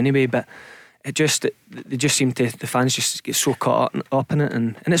it's good anyway, but they just seem to, the fans just get so caught up in it,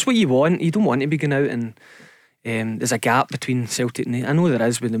 and it's what you want. You don't want to be going out and there's a gap between Celtic and I know there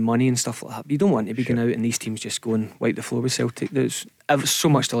is with the money and stuff like that, but you don't want to be going out and these teams just go and wipe the floor with Celtic. There's so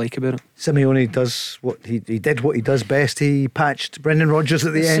much to like about it. Simeone does what he did what he does best. He patched Brendan Rodgers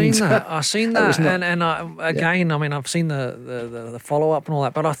at the end. I've seen that, I mean, I've seen the follow up and all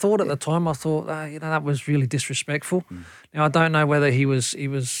that, but I thought at the time, that was really disrespectful. Now I don't know whether he was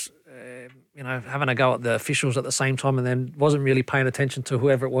having a go at the officials at the same time and then wasn't really paying attention to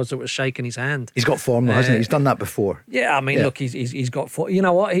whoever it was that was shaking his hand. He's got form though, hasn't he? He's done that before. Yeah, I mean, look, he's got form. You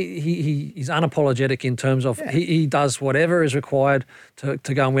know what? He's unapologetic in terms of he does whatever is required to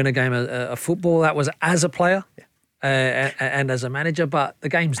go and win a game of football. That was as a player and as a manager, but the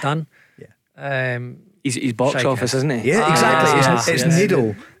game's done. He's box office, isn't he? Yeah, exactly. It's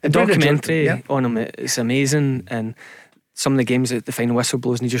needle. The documentary on him, it's amazing, and some of the games at the final whistle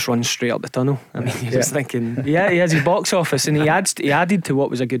blows and he just runs straight up the tunnel. I mean, you're just thinking, he has his box office, and he added to what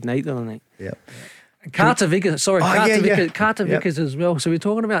was a good night the other night. Yeah. Carter Vickers as well. So we're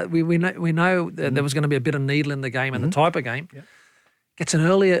talking about we know that there was going to be a bit of needle in the game and the type of game. Yeah. Gets an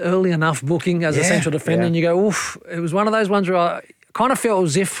early enough booking as a central defender, and you go, oof. It was one of those ones where I kind of felt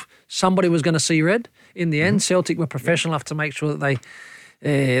as if somebody was going to see red. In the end, Celtic were professional enough to make sure that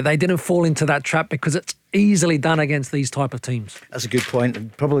they didn't fall into that trap, because it's easily done against these type of teams. That's a good point,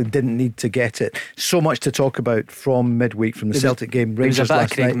 and probably didn't need to get it. So much to talk about from midweek, from the Celtic game. Rangers last night. There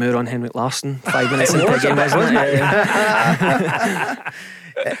was a bit of Craig Moore on Henrik Larsson 5 minutes into the game, wasn't it?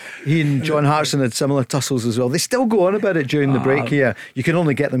 He and John Hartson had similar tussles as well. They still go on about it during the break here. You can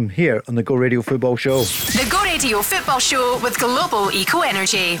only get them here on the Go Radio Football Show. The Go Radio Football Show with Global Eco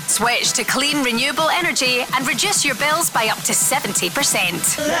Energy. Switch to clean, renewable energy and reduce your bills by up to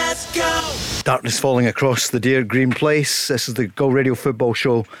 70%. Let's go! Darkness falling across the dear green place. This is the Go Radio Football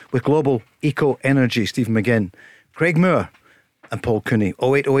Show with Global Eco Energy. Stephen McGinn, Craig Moore and Paul Cooney.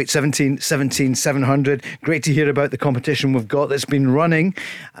 0808 17 17 700. Great to hear about the competition we've got that's been running,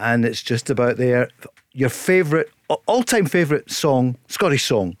 and it's just about there. Your favourite, all-time favourite song, Scottish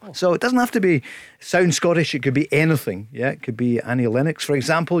song. So it doesn't have to sound Scottish. It could be anything. Yeah, it could be Annie Lennox, for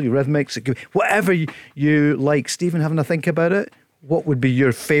example. Eurythmics. It could be whatever you like. Stephen, having a think about it, what would be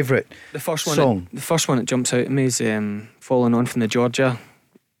your favourite song? The first one that jumps out at me is following on from the Georgia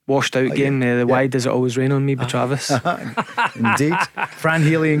washed out game, Why Does It Always Rain on Me by Travis. Indeed. Fran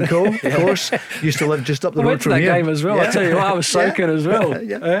Healy and Co, of course, used to live just up the road from here. I went to that game as well. I tell you what, I was soaking as well.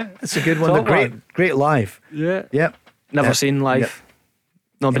 That's a good one. Great live. Yeah. Never seen live.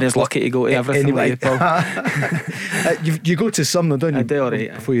 Nobody's lucky to go to everything anyway. like Paul. You go to some though, don't you? I do,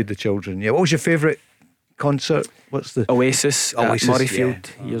 alright. Before you had the children. Yeah. What was your favourite concert? What's the Oasis at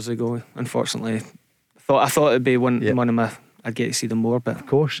Murrayfield years ago? Unfortunately, I thought it'd be one of my. I'd get to see them more, but of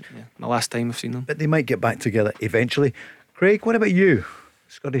course, my last time I've seen them. But they might get back together eventually. Craig, what about you?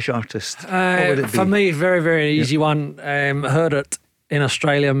 Scottish artist. What would it be? For me, very, very easy one. Heard it in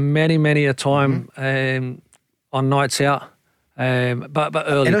Australia many a time on nights out. But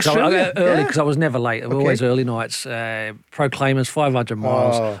early, because I was never late. Always early nights. Proclaimers, 500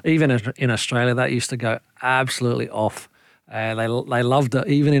 miles. Even in Australia, that used to go absolutely off. They loved it,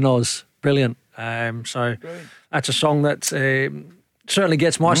 even in Oz. Brilliant. So that's a song that certainly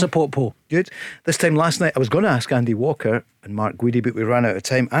gets my support, Paul. Good. This time last night I was going to ask Andy Walker and Mark Guidi, but we ran out of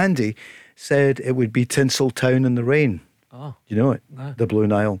time. Andy said it would be Tinseltown in the Rain. Oh. You know it? No. The Blue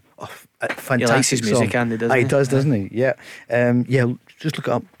Nile. Oh, fantastic He likes his music, song. Andy, doesn't he? He does, doesn't he? Yeah. Just look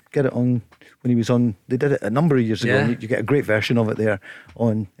it up. Get it on. When he was on, they did it a number of years ago. Yeah. You get a great version of it there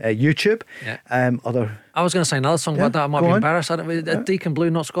on YouTube. Yeah. I was going to say another song, but I might be embarrassed. Deacon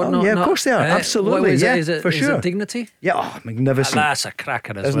Blue not scored. Of course they are. Absolutely. Is it sure. Dignity? Yeah, magnificent. That's a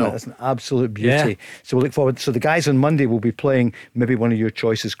cracker as Isn't well. it? It's an absolute beauty. So we'll look forward. So the guys on Monday will be playing maybe one of your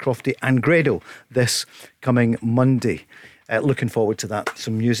choices, Crofty and Grado, this coming Monday. Looking forward to that.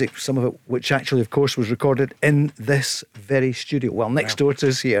 Some music, some of it which actually, of course, was recorded in this very studio. Well, next door to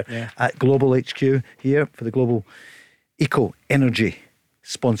us here at Global HQ here for the Global Eco Energy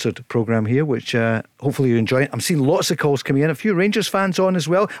sponsored programme here, which hopefully you're enjoying. I'm seeing lots of calls coming in. A few Rangers fans on as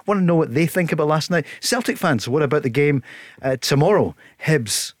well. Want to know what they think about last night. Celtic fans, what about the game tomorrow?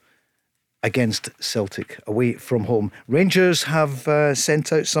 Hibs against Celtic away from home. Rangers have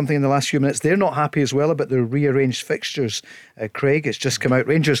sent out something in the last few minutes. They're not happy as well about their rearranged fixtures. Craig, it's just come out.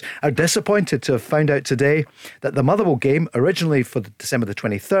 Rangers are disappointed to have found out today that the Motherwell game, originally for December the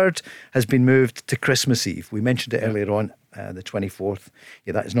 23rd, has been moved to Christmas Eve. We mentioned it earlier on. The 24th.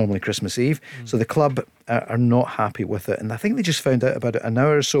 Yeah, that is normally Christmas Eve. So the club are not happy with it. And I think they just found out about it an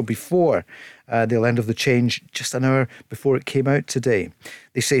hour or so before the end of the change, just an hour before it came out today.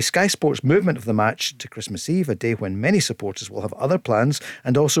 They say Sky Sports' movement of the match to Christmas Eve, a day when many supporters will have other plans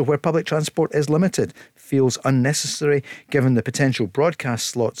and also where public transport is limited, feels unnecessary given the potential broadcast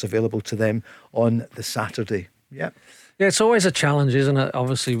slots available to them on the Saturday. Yeah. Yeah, it's always a challenge, isn't it?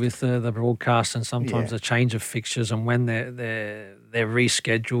 Obviously, with the broadcast and sometimes the change of fixtures and when they're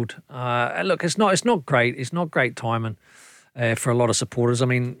rescheduled. Look, it's not great. It's not great timing for a lot of supporters. I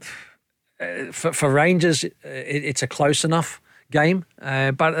mean, for Rangers, it's a close enough game,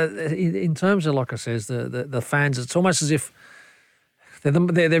 but in terms of, like I says, the fans, it's almost as if they're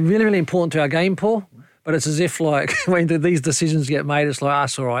really, really important to our game, Paul. But it's as if, like, when these decisions get made, it's like,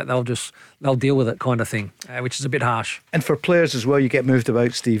 that's all right, they'll deal with it kind of thing, which is a bit harsh. And for players as well, you get moved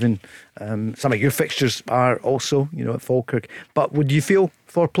about, Stephen. Some of your fixtures are also, at Falkirk. But would you feel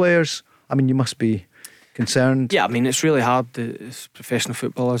for players? I mean, you must be concerned. Yeah, I mean, it's really hard as professional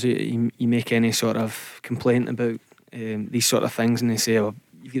footballers. You make any sort of complaint about these sort of things and they say, oh,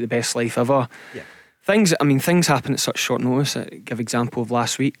 you've got the best life ever. Yeah. Things happen at such short notice. I give example of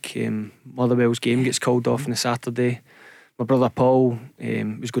last week. Motherwell's game gets called off on a Saturday. My brother Paul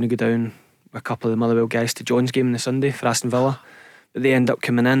was going to go down with a couple of the Motherwell guys to John's game on the Sunday for Aston Villa, but they end up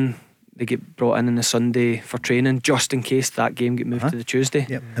coming in. They get brought in on the Sunday for training just in case that game get moved to the Tuesday.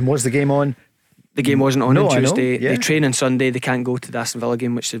 Yep. And was the game on? The game wasn't on Tuesday. Yeah. They train on Sunday. They can't go to the Aston Villa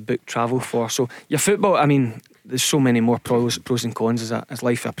game, which they've booked travel for. So your football, I mean, there's so many more pros and cons as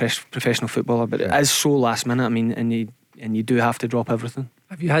life for a professional footballer, but it is so last minute. I mean, and you do have to drop everything.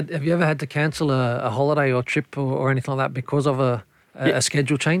 Have you ever had to cancel a holiday or trip or anything like that because of a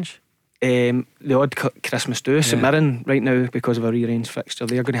schedule change? The odd Christmas do. St Mirren right now, because of a rearranged fixture,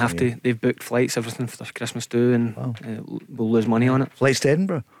 they're going to have to. They've booked flights, everything for Christmas do, and we'll lose money on it. Flights to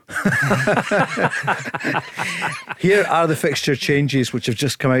Edinburgh. Here are the fixture changes which have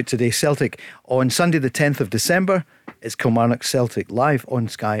just come out today. Celtic on Sunday the 10th of December. It's Kilmarnock Celtic live on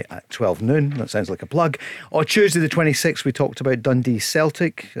Sky at 12 noon. That sounds like a plug. On Tuesday the 26th, we talked about Dundee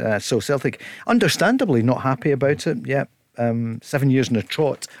Celtic. So Celtic, understandably not happy about it. Yeah. 7 years in a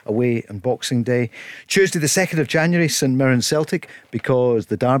trot away on Boxing Day. Tuesday the 2nd of January, St Mirren Celtic, because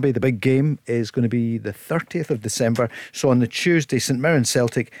the derby, the big game, is going to be the 30th of December. So on the Tuesday, St Mirren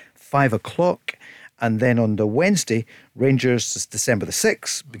Celtic, 5 o'clock. And then on the Wednesday, Rangers is December the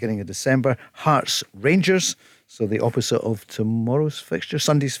 6th, beginning of December. Hearts Rangers, so the opposite of tomorrow's fixture,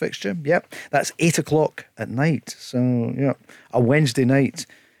 Sunday's fixture. Yep, that's 8 o'clock at night. So, yeah, a Wednesday night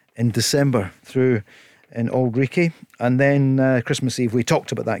in December through in Auld Reekie. And then Christmas Eve, we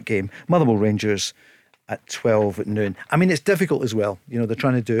talked about that game. Motherwell Rangers at 12 at noon. I mean, it's difficult as well. They're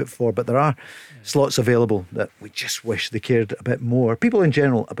trying to do it but there are slots available that we just wish they cared a bit more. People in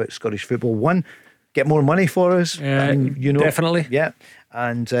general about Scottish football. One, get more money for us. Definitely. Yeah.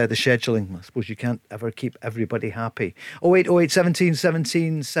 And the scheduling, I suppose you can't ever keep everybody happy. 0808 17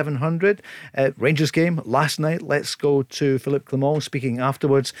 17 700. Rangers game last night. Let's go to Philippe Clement speaking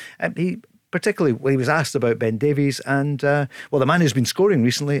afterwards. Particularly when he was asked about Ben Davies and, the man who's been scoring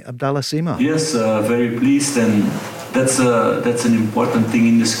recently, Abdallah Sima. Yes, very pleased, and that's an important thing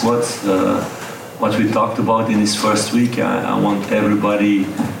in the squad. What we talked about in his first week, I want everybody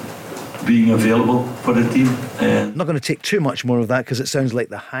being available for the team. I'm not going to take too much more of that because it sounds like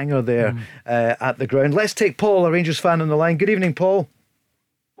the hanger there at the ground. Let's take Paul, a Rangers fan on the line. Good evening, Paul.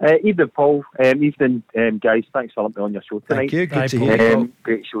 Evening, Paul. Evening, guys. Thanks for letting me on your show tonight. Thank you. Good to hear you.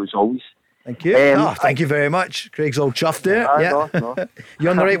 Great show as always. Thank you. Thank you very much. Craig's all chuffed there. No.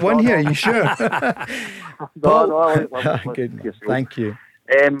 You're on the right one here, are you sure? No, Good. Thank you.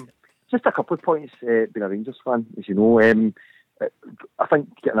 Just a couple of points, being a Rangers fan, as you know. I think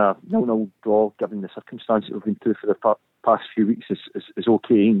getting a 0-0 draw, given the circumstances we've been through for the past few weeks, is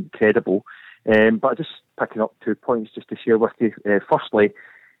okay, incredible. But just picking up 2 points just to share with you. Firstly,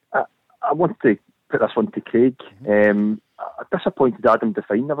 I want to put this one to Craig. Disappointed Adam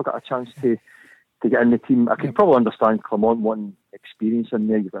Devine never got a chance to get in the team. I can probably understand Clement wanting experience in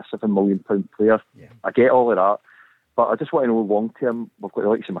there. You've got a £7 million player. Yeah. I get all of that. But I just want to know long term, we've got the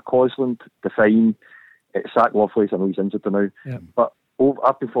likes of McCausland, Devine, Zach Lovelace, I know he's injured now. Yeah. But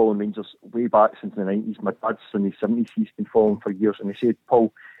I've been following Rangers way back since the 90s. My dad's in the 70s, he's been following for years. And he said,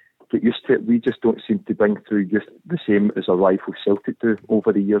 Paul, get used to it. We just don't seem to bring through just the same as our rival Celtic do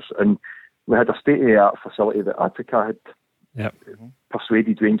over the years. And we had a state-of-the-art facility that Attica had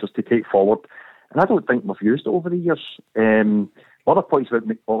persuaded Rangers to take forward. And I don't think we've used it over the years. Other points about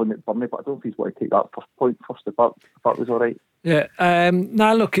Ollie McBurney, but I don't think he's going to take that first point first, if that was all right. Yeah.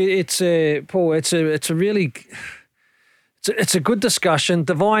 No, look, it's Paul. It's a really. It's a good discussion.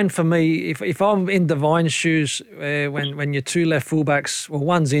 Devine, for me, if I'm in Devine's shoes, when your two left fullbacks, well,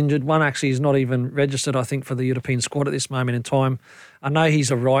 one's injured, one actually is not even registered, I think, for the European squad at this moment in time. I know he's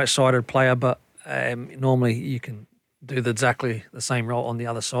a right-sided player, but normally you can do exactly the same role on the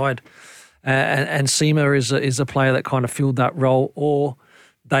other side. And Seema is a player that kind of filled that role, or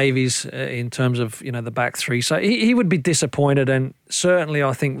Davies in terms of the back three. So he would be disappointed, and certainly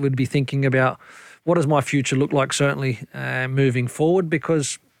I think would be thinking about, what does my future look like, certainly moving forward,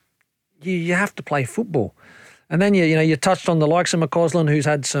 because you have to play football. And then you touched on the likes of McCausland, who's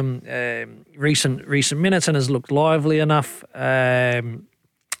had some recent minutes and has looked lively enough.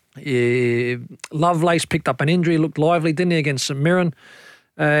 Lovelace picked up an injury, looked lively, didn't he, against St Mirren?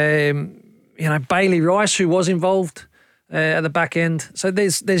 Bailey Rice, who was involved at the back end. So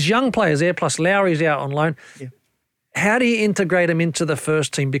there's young players there, plus Lowry's out on loan. Yeah. How do you integrate them into the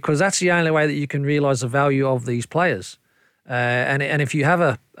first team? Because that's the only way that you can realise the value of these players. And if you have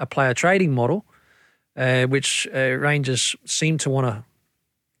a player trading model, which Rangers seem to want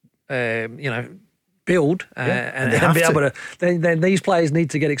to, build, and be able to, then these players need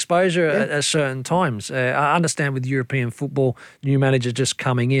to get exposure at certain times. I understand with European football, new manager just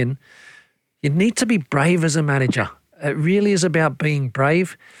coming in, you need to be brave as a manager. It really is about being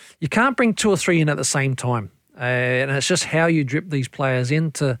brave. You can't bring two or three in at the same time. And it's just how you drip these players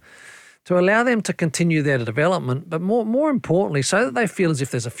in to allow them to continue their development, but more importantly, so that they feel as if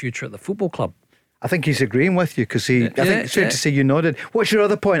there's a future at the football club. I think he's agreeing with you, because I think it's fair to say you nodded. What's your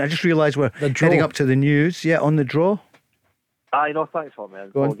other point? I just realised we're heading up to the news. Yeah, on the draw. Thanks for me.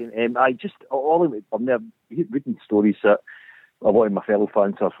 I just I'm there reading stories that a lot of my fellow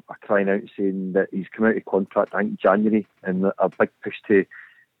fans are crying out, saying that he's come out of contract, I think, in January, and a big push to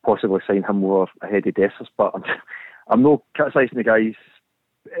possibly sign him over ahead of Dessers. But I'm not criticising the guys,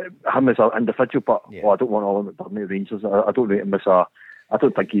 him as an individual, but I don't want all of McBurney Rangers. I don't rate him as I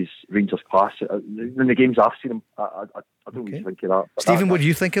don't think he's Rangers class. In the games I've seen him, I don't really think of that. But Stephen, what do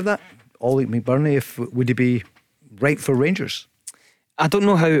you think of that? Ollie McBurney, would he be right for Rangers? I don't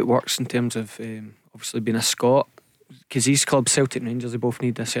know how it works in terms of obviously being a Scot, because these clubs, Celtic and Rangers, they both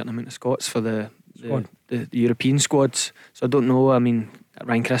need a certain amount of Scots for the European squads. So I don't know. I mean,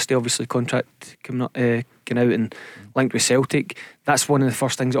 Ryan Christie, obviously, contract coming out and linked with Celtic. That's one of the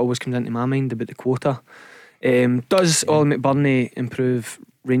first things that always comes into my mind about the quota. Does Ollie McBurney improve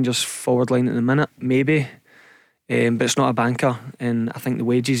Rangers' forward line at the minute? Maybe, but it's not a banker, and I think the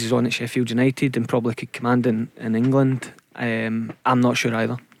wages he's on at Sheffield United and probably could command in England. I'm not sure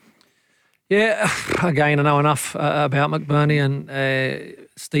either. Yeah, again, I know enough about McBurney, and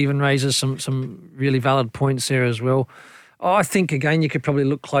Stephen raises some really valid points here as well. I think, again, you could probably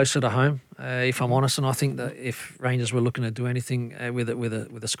look closer to home, if I'm honest, and I think that if Rangers were looking to do anything with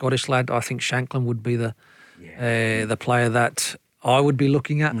a Scottish lad, I think Shanklin would be the player that I would be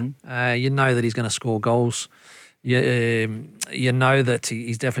looking at. You know that he's going to score goals. You know that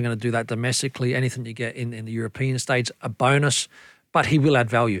he's definitely going to do that domestically. Anything you get in the European stage, a bonus, but he will add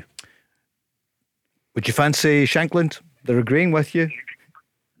value. Would you fancy Shanklin? They're agreeing with you.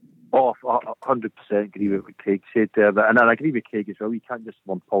 I 100% agree with what Craig said there. And I agree with Craig as well. You can't just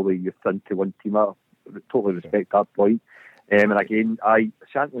lump all the youth into one team. I totally respect that point. And again,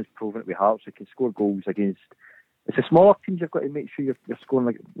 Shanklin's proven it with Hearts. He can score goals against... It's the smaller teams you've got to make sure you're scoring.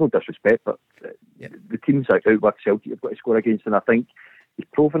 Like, no disrespect, but the teams out with Celtic you've got to score against. And I think he's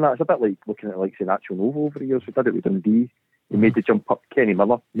proven that. It's a bit like looking at like Nacho Novo over the years. We did it with Dundee. He made the jump up. Kenny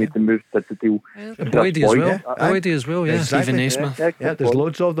Miller made the move, did the deal. Boydie as well. Boydie as well, yeah. Exactly. Stephen Naismith. Yeah, there's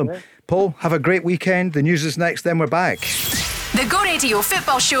loads of them. Yeah. Paul, have a great weekend. The news is next, then we're back. The Go Radio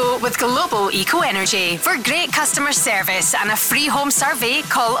Football Show with Global Eco Energy. For great customer service and a free home survey,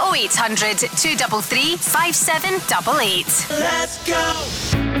 call 0800 233 5788. Let's go!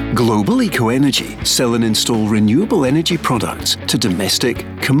 Global Eco Energy sell and install renewable energy products to domestic,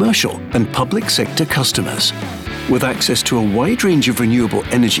 commercial and public sector customers. With access to a wide range of renewable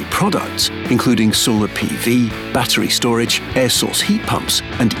energy products, including solar PV, battery storage, air source heat pumps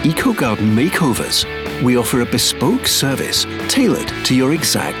and eco-garden makeovers, we offer a bespoke service tailored to your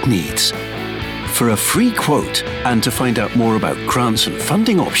exact needs. For a free quote and to find out more about grants and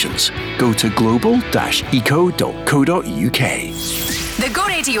funding options, go to global-eco.co.uk. The Go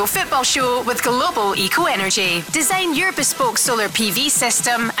Radio Football Show with Global Eco Energy. Design your bespoke solar PV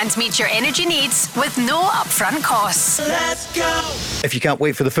system and meet your energy needs with no upfront costs. Let's go! If you can't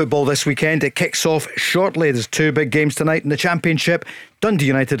wait for the football this weekend, it kicks off shortly. There's 2 big games tonight in the Championship. Dundee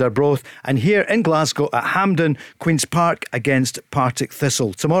United are both, and here in Glasgow at Hampden, Queen's Park against Partick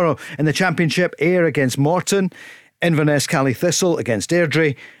Thistle. Tomorrow in the Championship, Ayr against Morton, Inverness Cally Thistle against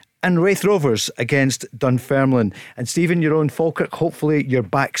Airdrie, and Wraith Rovers against Dunfermline. And Stephen, your own Falkirk, hopefully you're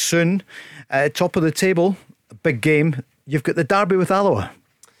back soon. Top of the table, a big game. You've got the derby with Alloa.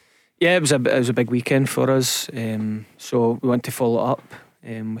 Yeah, it was a big weekend for us. So we want to follow up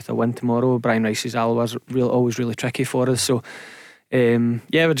with a win tomorrow. Brian Rice's Alloa is always really tricky for us. So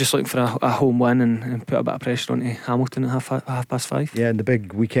we're just looking for a home win and put a bit of pressure onto Hamilton at half past 5. Yeah, and the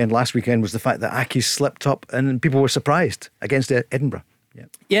big weekend last weekend was the fact that Aki's slipped up and people were surprised against Edinburgh.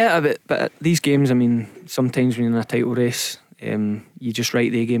 Yeah, but these games, I mean, sometimes when you're in a title race, you just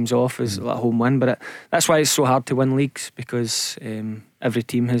write the games off as a home win. But that's why it's so hard to win leagues, because every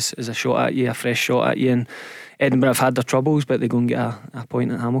team has a shot at you, a fresh shot at you. And Edinburgh have had their troubles, but they go and get a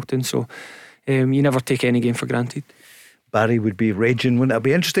point at Hamilton. So you never take any game for granted. Barry would be raging, wouldn't it? It'll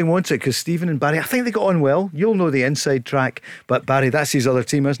be interesting, won't it? Because Stephen and Barry, I think they got on well. You'll know the inside track, but Barry, that's his other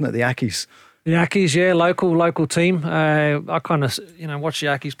team, isn't it? The Ackies. The Ackies, yeah, local team. I kind of, watch the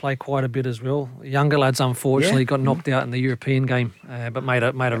Ackies play quite a bit as well. Younger lads, unfortunately, got knocked out in the European game, but made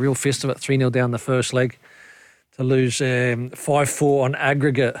a real fist of it. 3-0 down the first leg to lose 5-4 on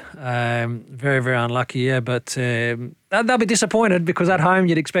aggregate. Very, very unlucky, yeah. But they'll be disappointed, because at home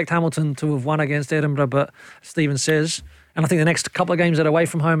you'd expect Hamilton to have won against Edinburgh. But Stephen says, and I think the next couple of games are away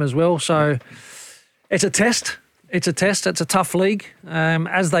from home as well. So it's a test. It's a test. It's a tough league,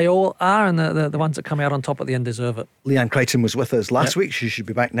 as they all are, and the ones that come out on top at the end deserve it. Leanne Crichton was with us last week. She should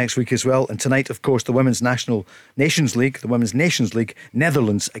be back next week as well. And tonight, of course, the Women's Nations League,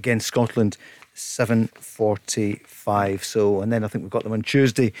 Netherlands against Scotland, 7:45. So, and then I think we've got them on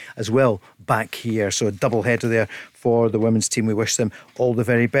Tuesday as well, back here. So a double header there for the women's team. We wish them all the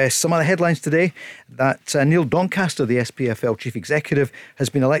very best. Some other headlines today: that Neil Doncaster, the SPFL Chief Executive, has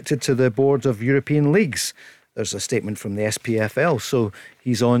been elected to the board of European leagues. There's a statement from the SPFL, so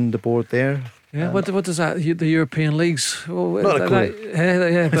he's on the board there. Yeah, what does that, the European leagues? Not a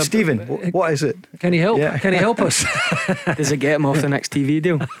clue. But Stephen, what is it? Can he help? Yeah. Can he help us? Does it get him off the next TV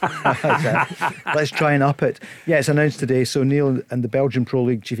deal? Let's try and up it. Yeah, it's announced today. So Neil and the Belgian Pro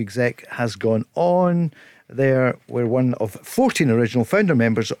League Chief Exec has gone on. There, we're one of 14 original founder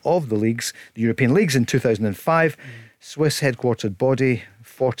members of the leagues, the European leagues in 2005. Swiss headquartered body,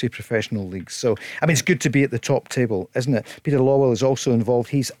 40 professional leagues. So, I mean, it's good to be at the top table, isn't it? Peter Lawwell is also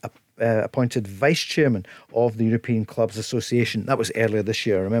involved. He's appointed vice chairman of the European Clubs Association. That was earlier this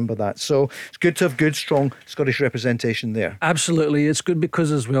year, I remember that. So it's good to have good, strong Scottish representation there. Absolutely. It's good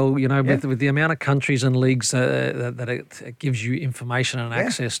because as well, with the amount of countries and leagues that it gives you information and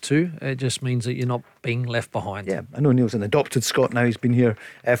access to, it just means that you're not being left behind. Yeah, I know Neil's an adopted Scot now. He's been here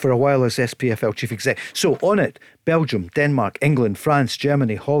for a while as SPFL chief exec. So on it, Belgium, Denmark, England, France,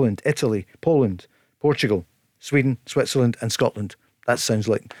 Germany, Holland, Italy, Poland, Portugal, Sweden, Switzerland and Scotland. That sounds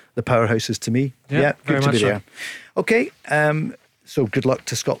like the powerhouses to me. Yeah, good to be there. Okay, so good luck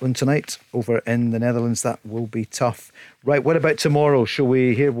to Scotland tonight over in the Netherlands. That will be tough. Right, what about tomorrow? Shall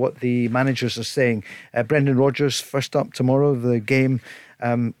we hear what the managers are saying? Brendan Rodgers first up tomorrow, the game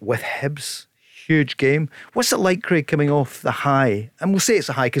with Hibs. Huge game. What's it like, Craig, coming off the high? And we'll say it's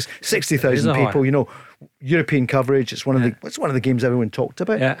a high because 60,000 people, European coverage. It's one of the games everyone talked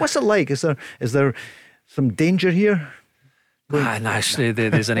about. Yeah. What's it like? Is there some danger here? No,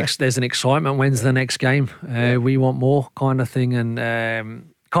 there's an excitement. When's the next game? We want more kind of thing,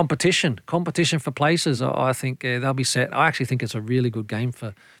 and competition for places. I think they'll be set. I actually think it's a really good game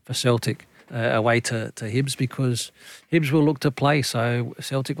for Celtic away to Hibs, because Hibs will look to play. So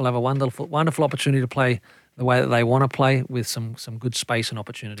Celtic will have a wonderful opportunity to play the way that they want to play with some good space and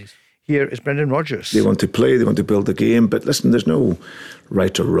opportunities. Here is Brendan Rodgers. They want to play, they want to build the game, but listen, there's no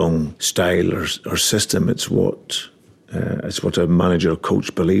right or wrong style or system. It's what a manager or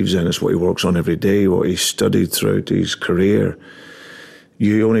coach believes in. It's what he works on every day, what he studied throughout his career.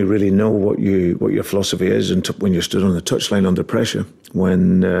 You only really know what your philosophy is when you're stood on the touchline under pressure,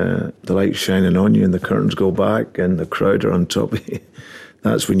 when the light's shining on you and the curtains go back and the crowd are on top of you.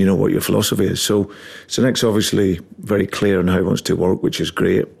 That's when you know what your philosophy is. So Nick's obviously very clear on how he wants to work, which is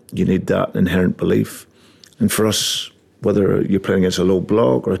great. You need that inherent belief. And for us, whether you're playing against a low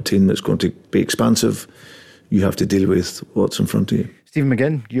block or a team that's going to be expansive, you have to deal with what's in front of you. Stephen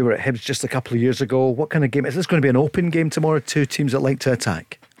McGinn, you were at Hibs just a couple of years ago. What kind of game? Is this going to be an open game tomorrow? Two teams that like to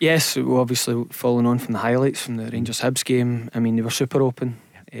attack? Yes, well, obviously following on from the highlights from the Rangers-Hibs game, I mean, they were super open.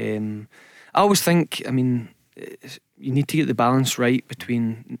 I always think, I mean, you need to get the balance right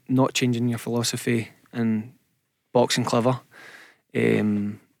between not changing your philosophy and boxing clever.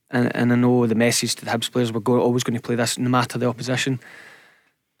 And I know the message to the Hibs players, we're always going to play this no matter the opposition.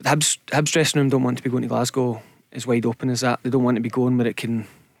 The Hibs dressing room don't want to be going to Glasgow as wide open as that. They don't want to be going where it can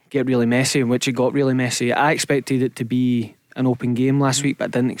get really messy, which it got really messy. I expected it to be an open game last week, but I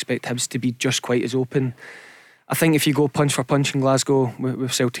didn't expect Hibs to be just quite as open. I think if you go punch for punch in Glasgow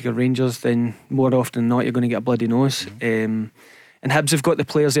with Celtic or Rangers, then more often than not you're going to get a bloody nose. And Hibs have got the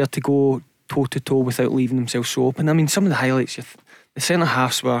players there to go toe to toe without leaving themselves so open. I mean, some of the highlights, the centre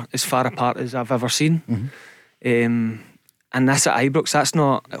halves were as far apart as I've ever seen. And that's at Ibrox. That's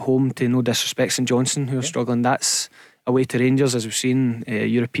not at home, to no disrespect St Johnstone, who are struggling. That's away to Rangers, as we've seen, a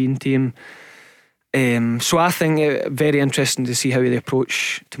European team. So I think very interesting to see how they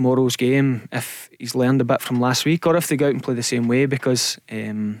approach tomorrow's game, if he's learned a bit from last week or if they go out and play the same way, because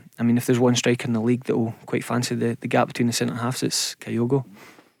I mean, if there's one striker in the league that will quite fancy the gap between the centre halves, it's Kyogo.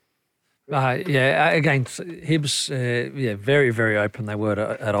 Again, Hibs, very, very open they were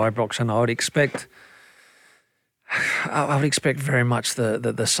at Ibrox, and I would expect very much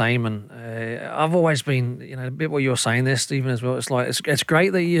the same. And I've always been, a bit what you're saying there, Stephen, as well. It's like it's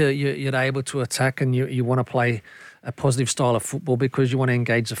great that you're able to attack and you want to play a positive style of football because you want to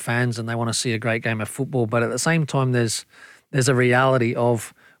engage the fans and they want to see a great game of football. But at the same time, there's a reality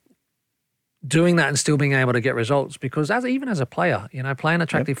of doing that and still being able to get results, because even as a player, playing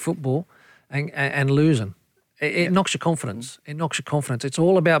attractive football and losing, it knocks your confidence. It knocks your confidence. It's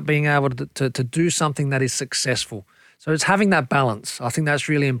all about being able to do something that is successful. So it's having that balance. I think that's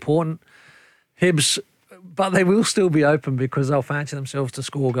really important. Hibs, but they will still be open because they'll fancy themselves to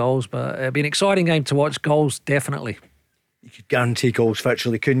score goals. But it'll be an exciting game to watch. Goals, definitely. You could guarantee goals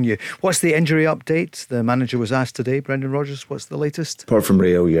virtually, couldn't you? What's the injury update? The manager was asked today, Brendan Rodgers. What's the latest? Apart from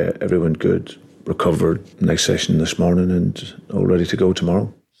Rio, everyone good. Recovered. Next session this morning and all ready to go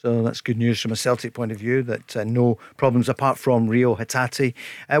tomorrow. So that's good news from a Celtic point of view, that no problems apart from Rio Hatate.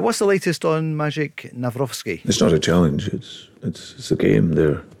 What's the latest on Maciej Nawrowski? It's not a challenge. It's a game.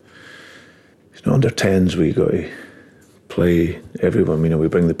 It's not under 10s. We got to play everyone. We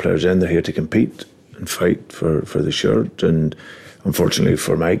bring the players in. They're here to compete and fight for the shirt. And unfortunately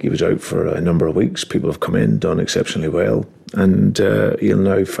for Mike, he was out for a number of weeks. People have come in, done exceptionally well, and he'll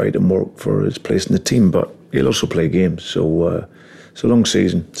now fight and work for his place in the team. But he'll also play games. So. It's a long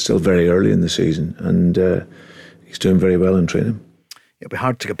season, still very early in the season, and he's doing very well in training. It'll be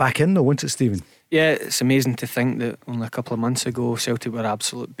hard to get back in though, won't it, Stephen? Yeah, it's amazing to think that only a couple of months ago Celtic were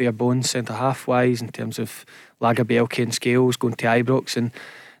absolute bare bones centre-half wise in terms of Lagerbielke and Scales going to Ibrox, and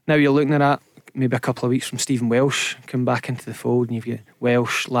now you're looking at that maybe a couple of weeks from Stephen Welsh come back into the fold, and you've got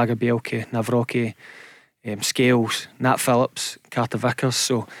Welsh, Lagerbielke, Nawrocki, Scales, Nat Phillips, Carter Vickers.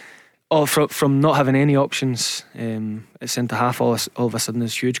 So from not having any options at centre half, all of a sudden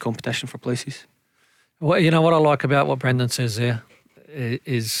there's huge competition for places. Well, what I like about what Brendan says there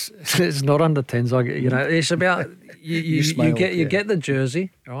is it's not under 10s. It's about you get the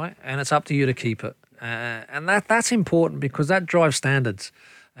jersey, right, and it's up to you to keep it, and that's important because that drives standards.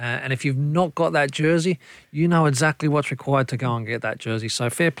 And if you've not got that jersey, you know exactly what's required to go and get that jersey. So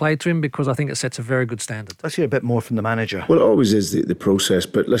fair play to him, because I think it sets a very good standard. Let's hear a bit more from the manager. Well, it always is the process.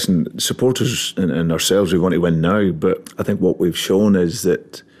 But listen, supporters and ourselves, we want to win now. But I think what we've shown is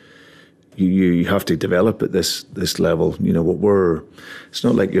that you have to develop at this level. It's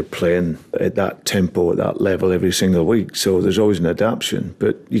not like you're playing at that tempo, at that level every single week. So there's always an adaptation.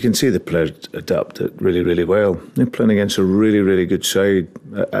 But you can see the players adapt it really, really well. They're playing against a really, really good side,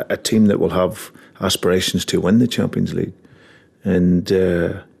 a team that will have aspirations to win the Champions League. And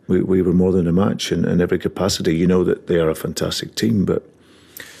we were more than a match in every capacity. You know that they are a fantastic team. But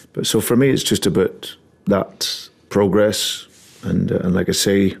so for me, it's just about that progress. And like I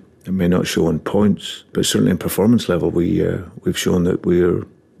say, It may not show in points, but certainly in performance level, we've shown that we're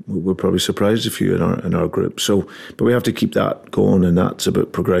probably surprised a few in our group. So, but we have to keep that going, and that's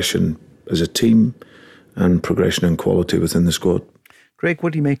about progression as a team and progression and quality within the squad. Greg,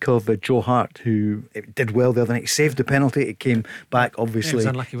 what do you make of Joe Hart, who did well the other night? He saved the penalty. It came back, obviously. He was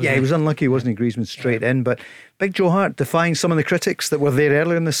unlucky, he was unlucky, wasn't he? Griezmann straight in. But big Joe Hart defying some of the critics that were there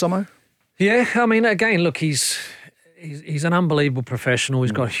earlier in the summer. Yeah, I mean, again, look, he's an unbelievable professional.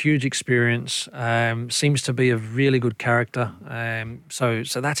 He's got huge experience. Seems to be a really good character. So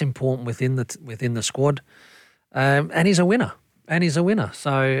that's important within the squad. And he's a winner.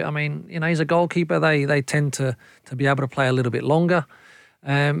 So, I mean, he's a goalkeeper. They tend to be able to play a little bit longer.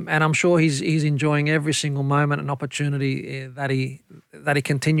 And I'm sure he's enjoying every single moment and opportunity that he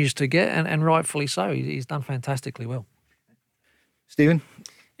continues to get, and rightfully so. He's done fantastically well. Stephen?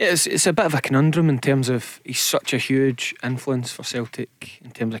 Yeah, it's a bit of a conundrum in terms of he's such a huge influence for Celtic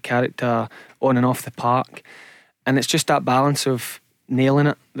in terms of character on and off the park, and it's just that balance of nailing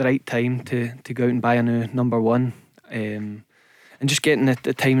it the right time to go out and buy a new number one, and just getting the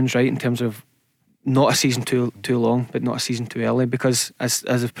timings right in terms of not a season too long, but not a season too early, because as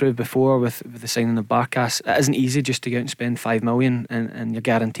I've proved before with the signing of Barkas, it isn't easy just to go out and spend 5 million and you're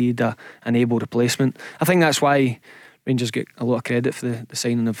guaranteed an able replacement. I think that's why Rangers get a lot of credit for the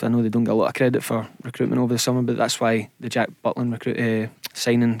signing of. I know they don't get a lot of credit for recruitment over the summer, but that's why the Jack Butland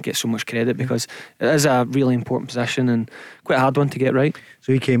signing gets so much credit, because it is a really important position and quite a hard one to get right.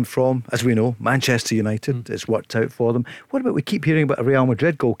 So he came from, as we know, Manchester United. It's worked out for them. What about, we keep hearing about a Real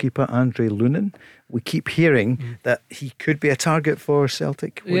Madrid goalkeeper, Andre Lunin. We keep hearing that he could be a target for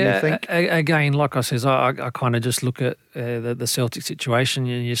Celtic. What do you think? Again, like I says, I kind of just look at the Celtic situation.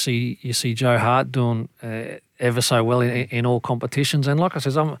 You see Joe Hart doing ever so well in all competitions, and like I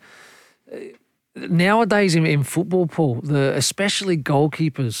says, nowadays in football, Paul, especially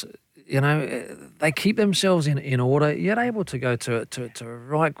goalkeepers, they keep themselves in order. You're able to go to a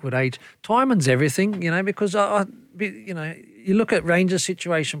right good age. Timing's everything, because you look at Rangers'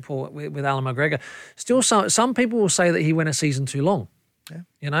 situation, Paul, with Alan McGregor. Still, some people will say that he went a season too long.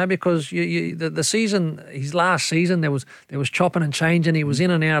 Yeah. Because the season, his last season, there was chopping and changing. He was in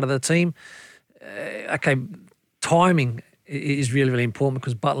and out of the team. Timing is really, really important,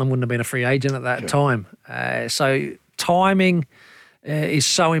 because Butland wouldn't have been a free agent at that time. So timing is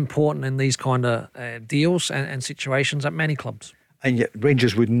so important in these kind of deals and situations at many clubs. And yet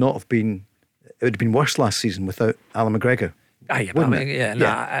Rangers would not have been, it would have been worse last season without Alan McGregor. Absolutely.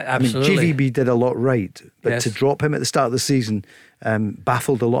 GVB did a lot right, but to drop him at the start of the season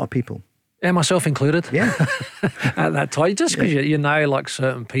baffled a lot of people. And myself included. Yeah. At that time, just because like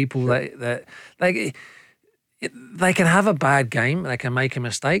certain people that they can have a bad game, they can make a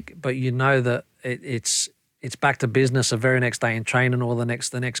mistake, but that it's back to business the very next day in training, or the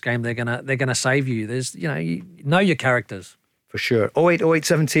next game they're gonna save you. There's you know your characters. For sure. 0808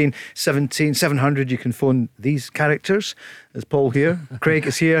 17 17 700. You can phone these characters. There's Paul here, Craig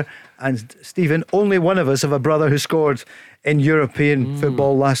is here, and Stephen. Only one of us have a brother who scored in European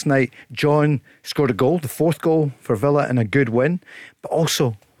football last night. John scored a goal, the fourth goal for Villa, in a good win. But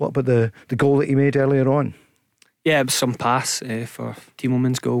also, what about the goal that he made earlier on? Yeah, it was some pass for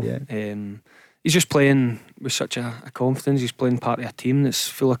Tielemans' goal. Yeah. He's just playing with such a confidence. He's playing part of a team that's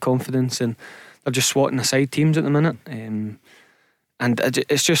full of confidence, and they're just swatting aside teams at the minute. And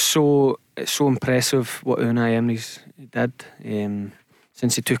it's just so impressive what Unai Emery's did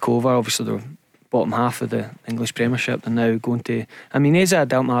since he took over. Obviously, they're bottom half of the English Premiership, and now going to. I mean, Eza,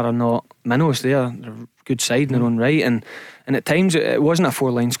 Delmar are not minnows. They're a good side in their own right, and at times it wasn't a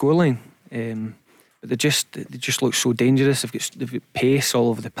 4-line scoreline. But they just look so dangerous. They've got pace all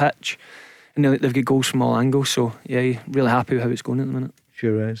over the pitch, and they've got goals from all angles. So yeah, really happy with how it's going at the minute.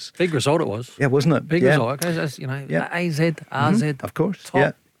 Sure is. Big result it was. Yeah, wasn't it? Big result. AZ, RZ. Of course.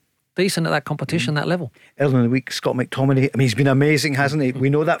 Top. Decent at that competition, that level. Earlier in the week, Scott McTominay, he's been amazing, hasn't he? We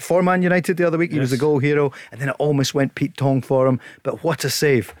know that for Man United the other week. He was the goal hero, and then it almost went Pete Tong for him. But what a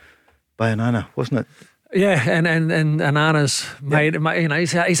save by Onana, wasn't it? Yeah, and Onana's made.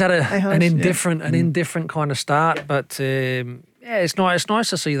 He's had an indifferent kind of start, but it's nice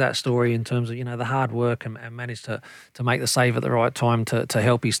to see that story in terms of the hard work and managed to make the save at the right time to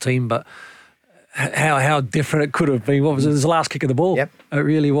help his team. But how different it could have been. What was it? It was the last kick of the ball. Yep, it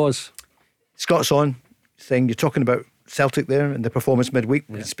really was. Scott's on saying you're talking about Celtic there and the performance midweek.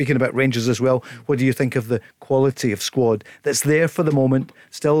 Yeah. Speaking about Rangers as well, what do you think of the quality of squad that's there for the moment?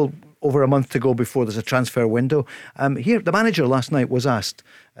 Still over a month to go before there's a transfer window. Here, the manager last night was asked,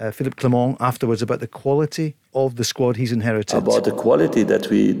 Philippe Clement, afterwards about the quality of the squad he's inherited. About the quality that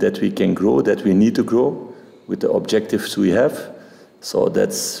we can grow, that we need to grow with the objectives we have. So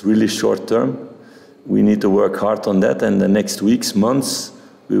that's really short term. We need to work hard on that, and the next weeks, months,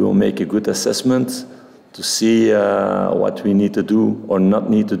 we will make a good assessment to see what we need to do or not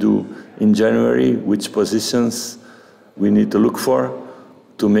need to do in January, which positions we need to look for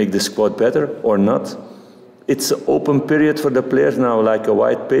to make the squad better or not. It's an open period for the players now, like a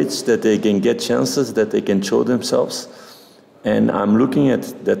white page, that they can get chances, that they can show themselves. And I'm looking at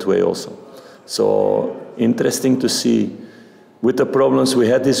it that way also. So interesting to see. With the problems we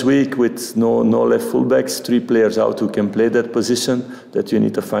had this week, with no left fullbacks, 3 players out who can play that position, that you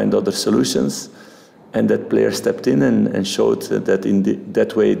need to find other solutions. And that player stepped in and showed that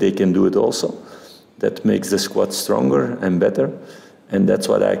that way they can do it also. That makes the squad stronger and better. And that's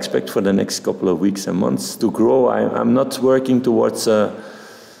what I expect for the next couple of weeks and months to grow. I'm not working towards a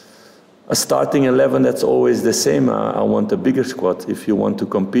starting 11 that's always the same. I want a bigger squad. If you want to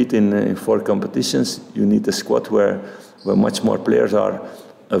compete in 4 competitions, you need a squad where much more players are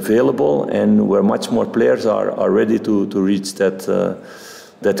available and where much more players are ready to reach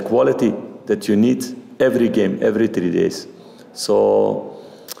that quality that you need every game, every 3 days. So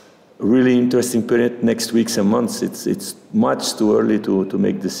really interesting period next weeks and months. It's much too early to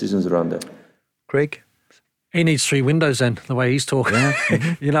make decisions around that. Craig? He needs 3 windows then, the way he's talking.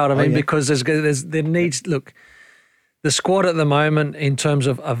 Yeah. You know what I mean? Because there needs, look, the squad at the moment in terms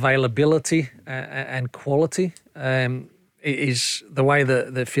of availability and quality is the way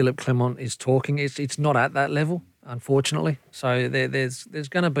that Philippe Clement is talking. It's not at that level, unfortunately. So there's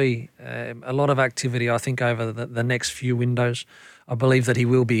going to be a lot of activity, I think, over the next few windows. I believe that he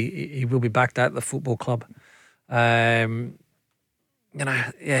will be backed at the football club. I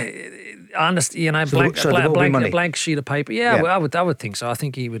understand. Blank sheet of paper. Yeah. Well, I would think so. I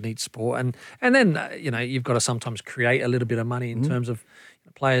think he would need support, and then you've got to sometimes create a little bit of money in terms of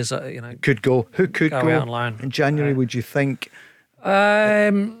players that could go. Who could go out on loan in January? Would you think?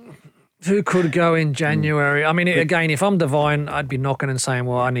 Who could go in January? I mean, again, if I'm Devine, I'd be knocking and saying,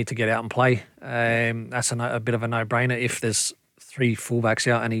 well, I need to get out and play. That's a bit of a no-brainer if there's 3 fullbacks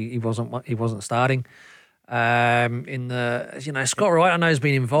out and he wasn't starting. Scott Wright, I know has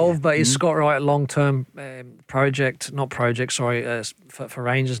been involved, but is Scott Wright a long-term for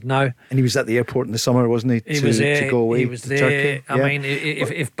Rangers? No. And he was at the airport in the summer, wasn't he? He was there. To go away he was to there. Turkey. I mean,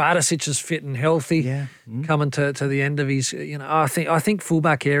 if Barisic is fit and healthy, coming to the end of his, I think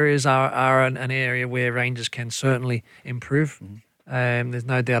fullback areas are an area where Rangers can certainly improve. There's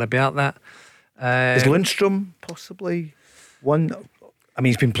no doubt about that. Is Lundstrom possibly one? I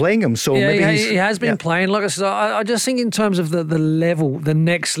mean, he's been playing him, so maybe he has been playing. Like I said, I just think in terms of the level, the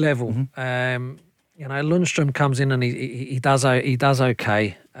next level. Lundstrom comes in and he does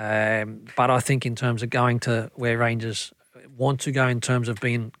okay, but I think in terms of going to where Rangers want to go in terms of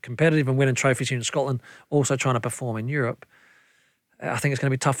being competitive and winning trophies here in Scotland, also trying to perform in Europe, I think it's going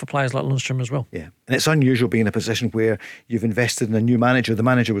to be tough for players like Lundstrom as well. Yeah, and it's unusual being in a position where you've invested in a new manager. The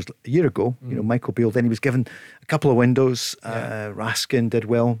manager was a year ago, Michael Beale. Then he was given a couple of windows. Raskin did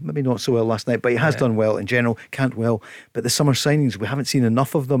well, maybe not so well last night, but he has done well in general. Can't well, but the summer signings, we haven't seen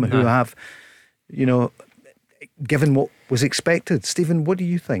enough of them who have, given what was expected. Stephen, what do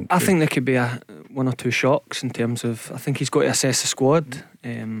you think? I think there could be 1 or 2 shocks in terms of. I think he's got to assess the squad.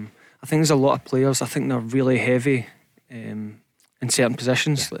 I think there's a lot of players. I think they're really heavy. In certain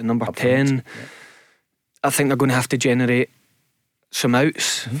positions, like number 10, I think they're going to have to generate some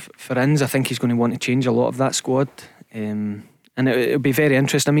outs for ins. I think he's going to want to change a lot of that squad, and it'll be very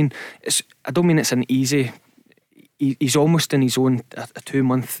interesting. I mean, I don't mean it's an easy. He's almost in his own a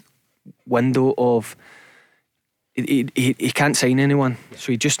 2-month window of. He can't sign anyone,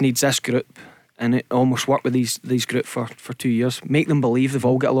 so he just needs this group, and it almost work with these group for 2 years. Make them believe they've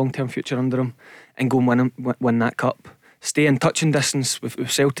all got a long-term future under them, and go and win that cup. Stay in touching distance with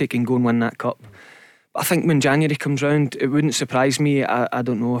Celtic and go and win that cup. But I think when January comes round, it wouldn't surprise me. I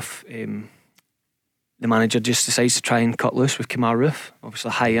don't know if the manager just decides to try and cut loose with Kemar Roofe,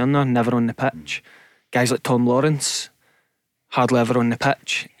 obviously high earner, never on the pitch. Guys like Tom Lawrence, hardly ever on the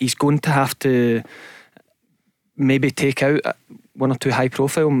pitch. He's going to have to maybe take out 1 or 2 high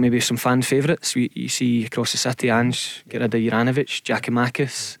profile, maybe some fan favourites. You see across the city, Ange, get rid of Juranovic,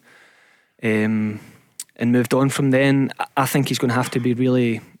 Giakoumakis, and moved on from then. I think he's going to have to be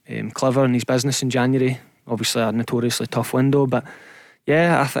really clever in his business in January. Obviously a notoriously tough window, but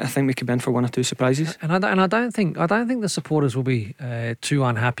I think we could be in for 1 or 2 surprises. And I don't think the supporters will be too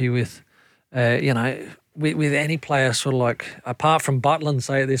unhappy with with any player, sort of like, apart from Butland,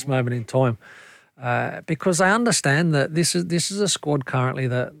 say, at this moment in time, because they understand that this is a squad currently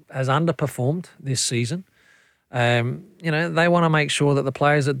that has underperformed this season. They want to make sure that the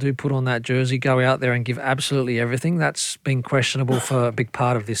players that do put on that jersey go out there and give absolutely everything. That's been questionable for a big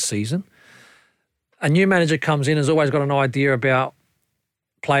part of this season. A new manager comes in, has always got an idea about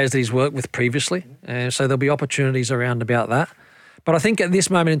players that he's worked with previously. So there'll be opportunities around about that. But I think at this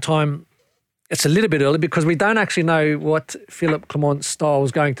moment in time, it's a little bit early because we don't actually know what Philippe Clement's style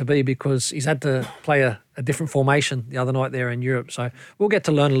is going to be because he's had to play a different formation the other night there in Europe. So we'll get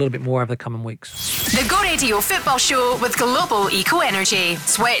to learn a little bit more over the coming weeks. The Go Radio Football Show with Global Eco Energy.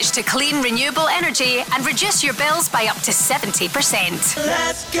 Switch to clean, renewable energy and reduce your bills by up to 70%.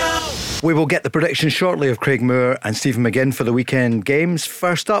 Let's go! We will get the prediction shortly of Craig Moore and Stephen McGinn for the weekend games.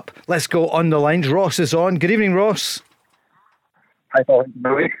 First up, let's go on the lines. Ross is on. Good evening, Ross. Hi, Paul.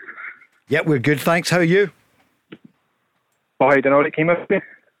 How are you? Yeah, we're good, thanks. How are you? Paul, how do you know what it came up with?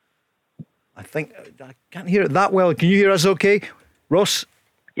 I think I can't hear it that well. Can you hear us okay? Ross?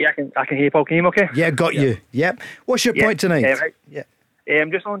 Yeah, I can hear Paul. Can you hear me okay? Yeah, got you. Yep. What's your point tonight?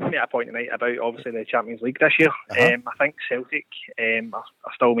 I'm just on to make a point tonight about obviously the Champions League this year. I think Celtic are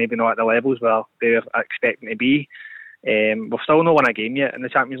still maybe not at the levels where they're expecting to be. We've still not won a game yet in the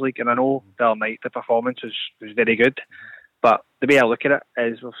Champions League, and I know the other night the performance was very good. But the way I look at it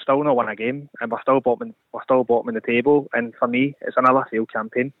is we've still not won a game, and we're still bottom in the table. And for me, it's another failed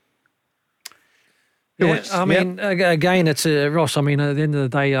campaign. Yeah, I mean, again, it's Ross. I mean, at the end of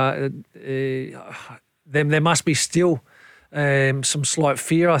the day, there must be still some slight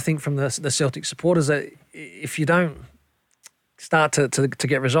fear, I think, from the Celtic supporters that if you don't start to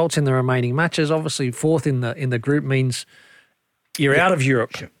get results in the remaining matches, obviously fourth in the group means you're out of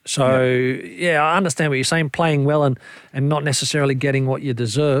Europe. Sure. So I understand what you're saying. Playing well and not necessarily getting what you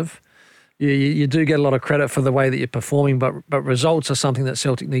deserve. You do get a lot of credit for the way that you're performing, but results are something that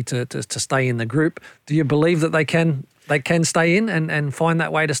Celtic need to stay in the group. Do you believe that they can stay in and find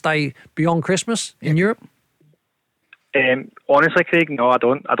that way to stay beyond Christmas in Europe? Honestly, Craig, no, I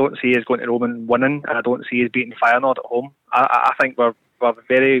don't. I don't see us going to Rome and winning, and I don't see us beating Feyenoord at home. I think we're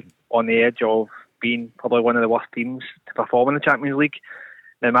very on the edge of being probably one of the worst teams to perform in the Champions League.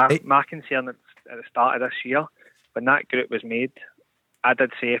 Now, my concern at the start of this year, when that group was made, I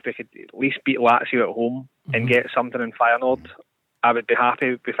did say if we could at least beat Lazio at home and get something in Feyenoord, I would be happy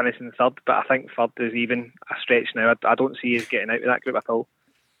with finishing third. But I think third is even a stretch now. I don't see us getting out of that group at all.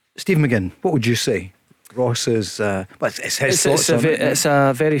 Stephen McGinn, what would you say? Ross is it's his thoughts on it. It's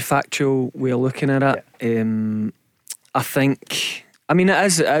a very factual way of looking at it. Yeah. I think, I mean,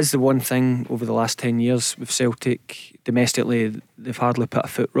 it is the one thing over the last 10 years with Celtic domestically, they've hardly put a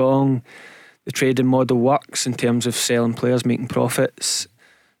foot wrong. The trading model works in terms of selling players, making profits.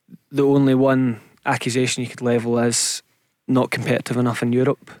 The only one accusation you could level is not competitive enough in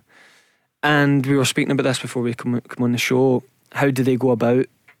Europe. And we were speaking about this before we come on the show. How do they go about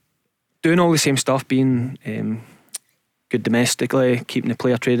doing all the same stuff, being good domestically, keeping the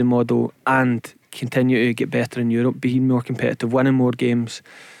player trading model, and continue to get better in Europe, being more competitive, winning more games?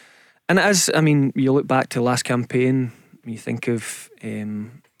 And it is, I mean, you look back to the last campaign, you think of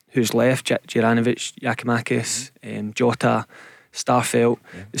who's left, Juranovic, Giakoumakis, Jota, Starfelt.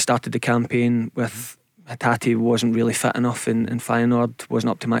 They started the campaign with Hatate wasn't really fit enough in Feyenoord,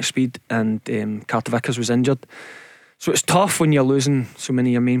 wasn't up to match speed, and Carter Vickers was injured. So it's tough when you're losing so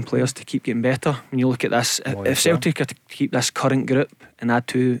many of your main players to keep getting better. When you look at this, if Celtic are to keep this current group and add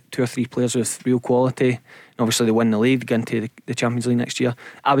two or three players with real quality, and obviously they win the league, get into the Champions League next year,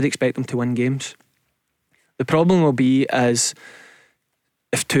 I would expect them to win games. The problem will be is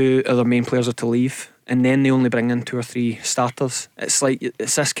if two of their main players are to leave and then they only bring in two or three starters. It's like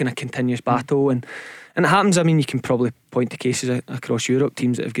it's this kind of continuous battle, and it happens. I mean, you can probably point to cases across Europe,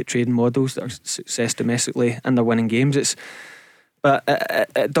 teams that have got trading models that are success domestically and they're winning games. But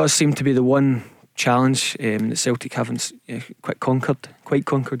it does seem to be the one challenge that Celtic haven't quite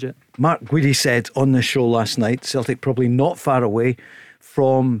conquered yet. Mark Guidi said on the show last night, Celtic probably not far away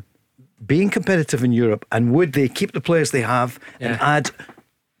from being competitive in Europe, and would they keep the players they have and add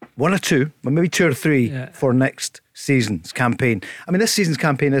one or two, or maybe two or three for next season's campaign. I mean, this season's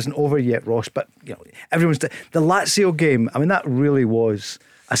campaign isn't over yet, Ross, but you know, everyone's the Lazio game. I mean, that really was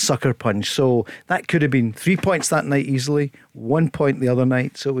a sucker punch. So that could have been 3 points that night easily, 1 point the other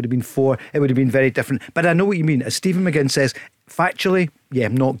night, so it would have been 4. It would have been very different. But I know what you mean. As Stephen McGinn says, factually,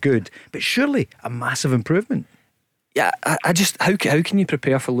 not good, but surely a massive improvement. Yeah, I just how can you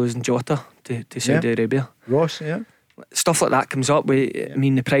prepare for losing Jota to Saudi Arabia? Ross, stuff like that comes up. I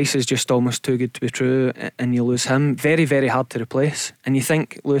mean, the price is just almost too good to be true, and you lose him. Very, very hard to replace. And you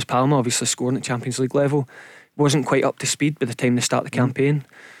think Lewis Palma, obviously scoring at Champions League level, wasn't quite up to speed by the time they start the campaign.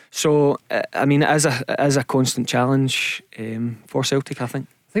 So, I mean, it is a constant challenge for Celtic, I think.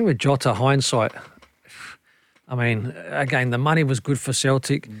 I think with Jota, hindsight, I mean, again, the money was good for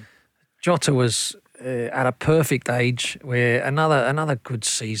Celtic. Jota was at a perfect age, where another good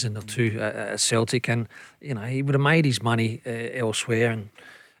season or two at Celtic, and he would have made his money elsewhere. And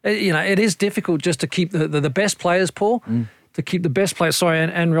it is difficult just to keep the best players, Paul. To keep the best players. Sorry,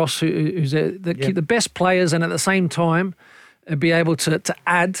 and Ross, who's there, keep the best players, and at the same time be able to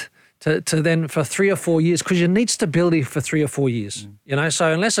add. To then for 3 or 4 years, because you need stability for 3 or 4 years.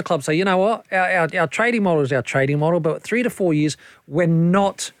 So unless a club say, you know what, our trading model is our trading model, but 3 to 4 years, we're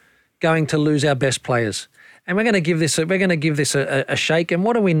not going to lose our best players, and we're going to give this a shake. And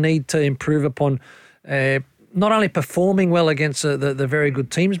what do we need to improve upon? Not only performing well against the very good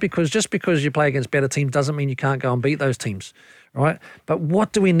teams, because just because you play against better teams doesn't mean you can't go and beat those teams, right? But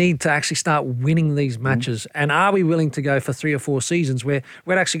what do we need to actually start winning these matches? And are we willing to go for 3 or 4 seasons where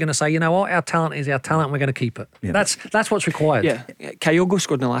we're actually going to say, you know what, our talent is our talent, and we're going to keep it? Yeah. That's what's required. Yeah, Kyogo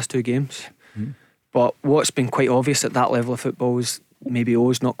scored in the last 2 games, but what's been quite obvious at that level of football is maybe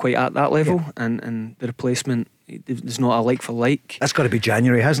O's not quite at that level, and the replacement, there's not a like for like. That's got to be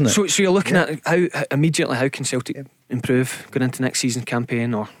January, hasn't it? So you're looking at how can Celtic improve going into next season's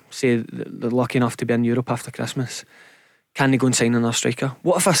campaign, or say they're lucky enough to be in Europe after Christmas. Can they go and sign another striker?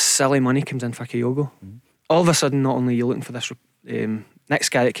 What if a silly money comes in for Kyogo? All of a sudden, not only are you looking for this next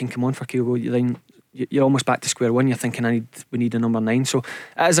guy that can come on for Kyogo, you're almost back to square one. You're thinking, we need a number 9. So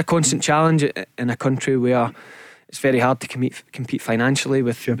it is a constant challenge in a country where it's very hard to compete financially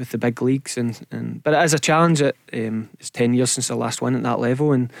with the big leagues, but it is a challenge. It's 10 years since the last one at that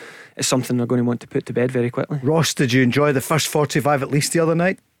level, and it's something they're going to want to put to bed very quickly. Ross, did you enjoy the first 45 at least the other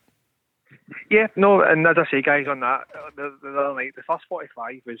night? Yeah, no, and as I say, guys, on that, the other night, the first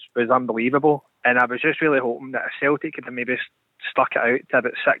 45 was unbelievable, and I was just really hoping that if Celtic could have maybe stuck it out to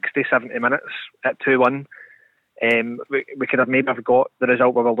about 60, 70 minutes at 2-1, we could have maybe got the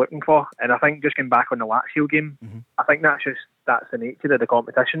result we were looking for. And I think just going back on the Lazio game, I think that's the nature of the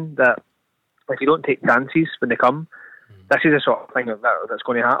competition, that if you don't take chances when they come, this is the sort of thing that's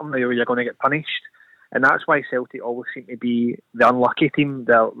going to happen, where you're going to get punished. And that's why Celtic always seem to be the unlucky team.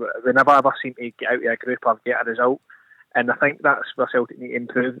 They never ever seem to get out of a group or get a result. And I think that's where Celtic need to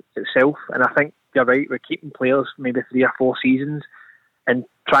improve itself. And I think you're right, we're keeping players maybe 3 or 4 seasons and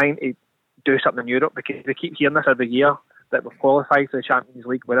trying to do something in Europe, because we keep hearing this every year that we've qualified for the Champions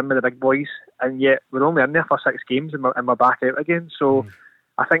League, we're in with the big boys, and yet we're only in there for 6 games and we're back out again. So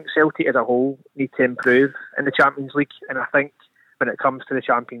I think Celtic as a whole need to improve in the Champions League, and I think when it comes to the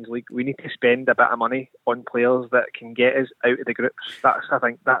Champions League, we need to spend a bit of money on players that can get us out of the groups. I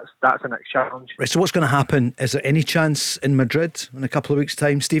think that's the next challenge. Right, so what's going to happen? Is there any chance in Madrid in a couple of weeks'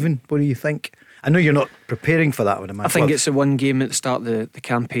 time, Stephen? What do you think? I know you're not preparing for that, would I imagine. I think it's the one game at the start of the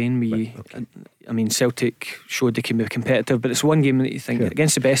campaign. I mean, Celtic showed they can be competitive, but it's one game that you think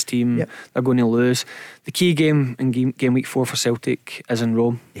against the best team, they're going to lose. The key game in game week 4 for Celtic is in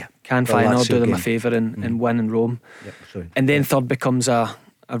Rome. Can Feyenoord do them a favour and win in Rome? And then third becomes a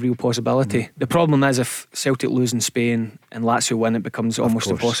real possibility. The problem is, if Celtic lose in Spain and Lazio win, it becomes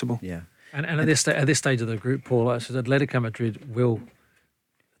almost impossible. And at this stage of the group, Paul, I said Atletico Madrid will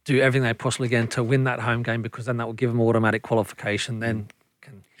do everything they possibly can to win that home game, because then that will give them automatic qualification. Then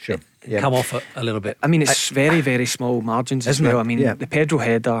can come off a little bit. I mean, it's very, very small margins as well. I mean, the Pedro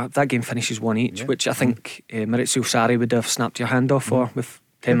header, that game finishes 1 each, which I think Maurizio Sarri would have snapped your hand off for with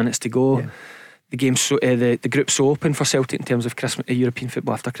 10 minutes to go. The game's the group's so open for Celtic in terms of European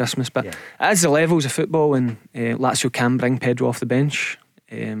football after Christmas, but as the levels of football, and Lazio can bring Pedro off the bench,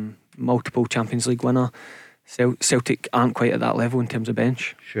 multiple Champions League winner, Celtic aren't quite at that level in terms of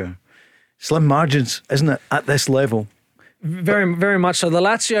bench. Slim margins, isn't it, at this level? Very, very much so. The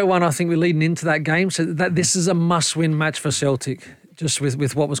Lazio one, I think we're leading into that game, so that this is a must-win match for Celtic, just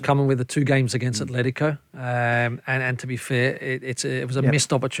with what was coming with the 2 games against Atletico. And to be fair, it was a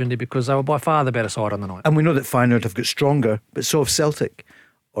missed opportunity, because they were by far the better side on the night. And we know that Feyenoord have got stronger, but so have Celtic.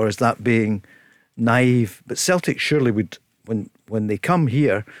 Or is that being naive? But Celtic surely would, when they come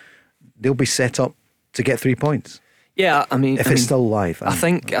here, they'll be set up to get 3 points. Yeah, I mean, it's still live. I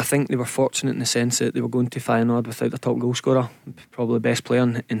think they were fortunate in the sense that they were going to Feyenoord without their top goal scorer, probably the best player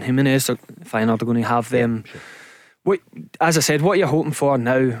in Jimenez. Feyenoord are going to have them. As I said, what you're hoping for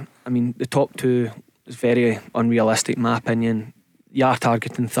now, I mean, the top 2 is very unrealistic in my opinion. You are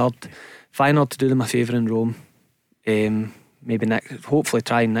targeting third. Feyenoord to do them a favour in Rome. Maybe hopefully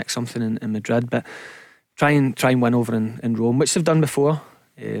try and nick something in Madrid, but try and win over in Rome, which they've done before.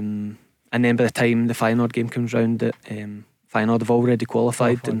 And then by the time the Feyenoord game comes round at Feyenoord have already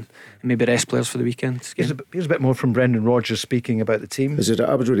qualified and maybe rest players for the weekend. Here's a bit more from Brendan Rodgers speaking about the team.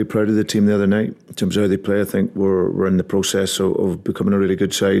 I was really proud of the team the other night in terms of how they play. I think we're in the process of becoming a really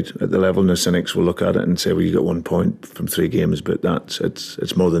good side at the level. And the cynics will look at it and say, well, you got 1 point from 3 games, but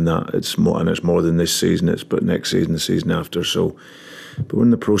it's more than that. It's more than this season. It's but next season, the season after. But we're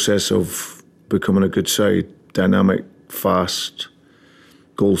in the process of becoming a good side, dynamic, fast,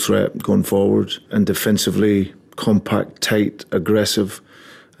 goal threat going forward, and defensively compact, tight, aggressive.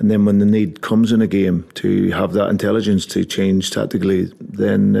 And then when the need comes in a game to have that intelligence to change tactically,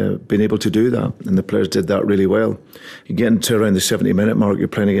 then being able to do that. And the players did that really well. You get into around the 70-minute mark, you're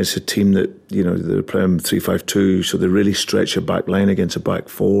playing against a team that, they're playing 3-5-2, so they really stretch a back line against a back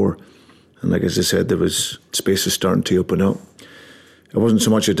four. And like as I said, there was spaces starting to open up. It wasn't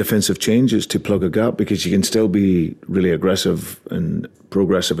so much a defensive change as to plug a gap, because you can still be really aggressive and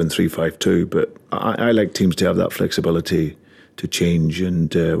progressive in 3-5-2, but I like teams to have that flexibility to change,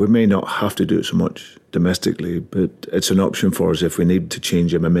 and we may not have to do it so much domestically, but it's an option for us if we need to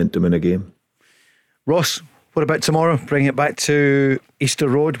change the momentum in a game. Ross, what about tomorrow? Bring it back to Easter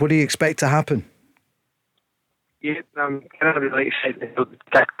Road. What do you expect to happen? Yeah, I'm kind of really excited to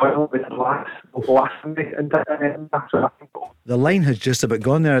kick oil with the last Sunday. The line has just about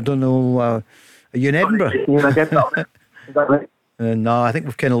gone there. I don't know. Are you in Edinburgh? Is that right? No, I think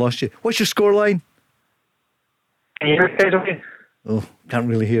we've kind of lost you. What's your scoreline? Can you hear me guys okay? Oh, can't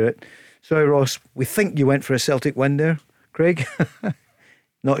really hear it. Sorry, Ross. We think you went for a Celtic win there, Craig.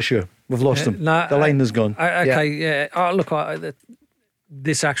 Not sure. We've lost them. No, the line is gone. Okay, yeah. Oh, look,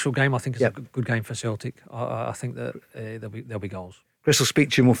 this actual game, I think, is a good game for Celtic. I think that there'll be goals. Chris will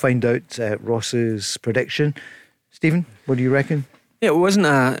speak to you and we'll find out Ross's prediction. Stephen, what do you reckon? Yeah, it wasn't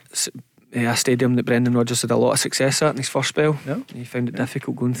a stadium that Brendan Rodgers had a lot of success at in his first spell. No? He found it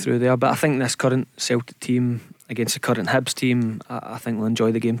difficult going through there. But I think this current Celtic team against the current Hibs team, I think they'll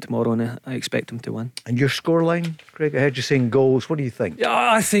enjoy the game tomorrow, and I expect them to win. And your scoreline, Craig? I heard you saying goals. What do you think?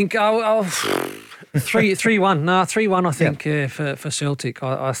 Yeah, I think I'll 3-1. No, 3-1. I think for Celtic.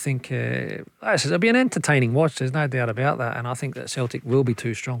 I think it'll be an entertaining watch. There's no doubt about that. And I think that Celtic will be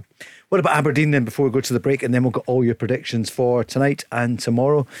too strong. What about Aberdeen then? Before we go to the break, and then we'll get all your predictions for tonight and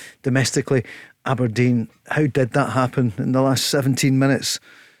tomorrow domestically. Aberdeen, how did that happen in the last 17 minutes?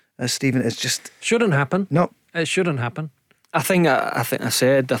 Stephen, it's just shouldn't happen. No, it shouldn't happen. I think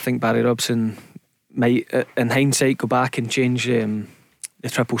Barry Robson might, in hindsight, go back and change the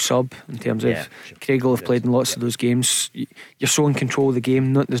triple sub in terms of Craig will have played in lots of those games. You're so in control of the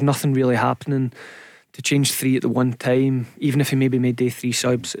game. There's nothing really happening. To change 3 at the one time, even if he maybe made 3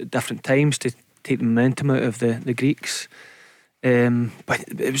 subs at different times to take the momentum out of the Greeks. But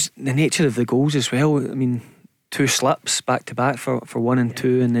it was the nature of the goals as well. I mean, 2 slips back to back for 1 and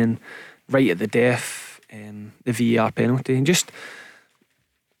 2, and then right at the death, the VAR penalty. And just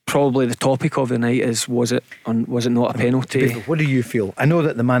probably the topic of the night is, was it not a penalty? What do you feel? I know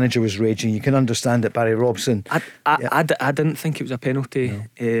that the manager was raging. You can understand that Barry Robson. I didn't think it was a penalty,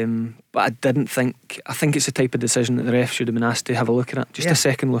 but I think it's the type of decision that the ref should have been asked to have a look at it, just a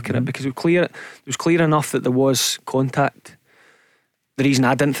second look at it, because it was clear enough that there was contact. The reason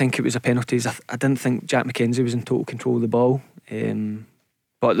I didn't think it was a penalty is I didn't think Jack McKenzie was in total control of the ball,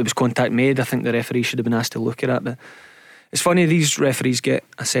 but there was contact made. I think the referee should have been asked to look at it. But it's funny, these referees get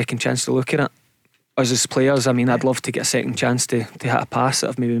a second chance to look at it. Us as players, I mean, I'd love to get a second chance to hit a pass that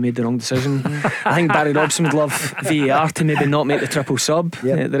I've maybe made the wrong decision. I think Barry Robson would love VAR to maybe not make the triple sub.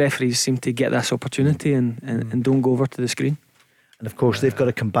 The referees seem to get this opportunity and don't go over to the screen. And of course they've got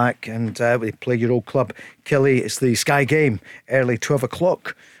to come back and they play your old club Killie. It's the Sky Game, early 12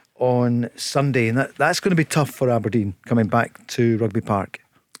 o'clock on Sunday, and that's going to be tough for Aberdeen coming back to Rugby Park.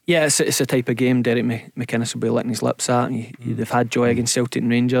 Yeah, it's a type of game Derek McInnes will be licking his lips at. They've had joy against Celtic and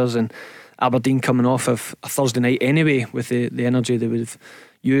Rangers, and Aberdeen coming off of a Thursday night anyway with the energy they would have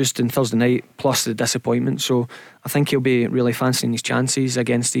used in Thursday night plus the disappointment. So I think he'll be really fancying his chances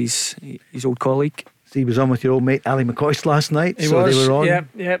against his old colleague. He was on with your old mate Ali McCoist last night. They were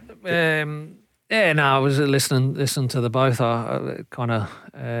on. I was listening to the both. I kind of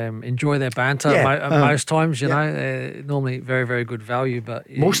enjoy their banter most times. You know, normally very, very good value, but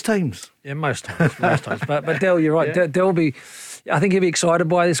most times. Yeah, most times. But Del, you're right. Del will be. I think he'll be excited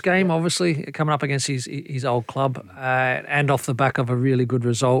by this game. Obviously, coming up against his old club, and off the back of a really good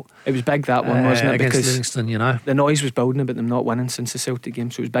result. It was big, that one, wasn't it? Against because Livingston, you know, the noise was building about them not winning since the Celtic game,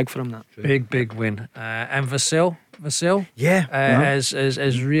 so it was big for him. That big win. And Vasil,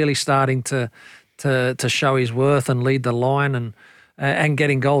 is really starting to show his worth and lead the line and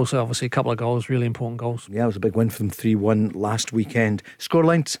getting goals. So obviously, a couple of goals, really important goals. Yeah, it was a big win for them, 3-1 last weekend.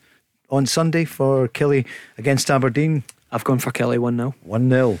 Scorelines on Sunday for Killie against Aberdeen. I've gone for Kelly 1-0.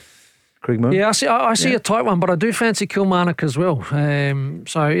 1-0. Craig Moore? Yeah, I see a tight one, but I do fancy Kilmarnock as well.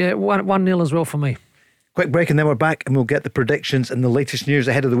 So, yeah, 1-0 as well for me. Quick break and then we're back and we'll get the predictions and the latest news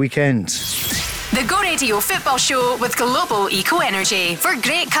ahead of the weekend. The Go Radio Football Show with Global Eco Energy. For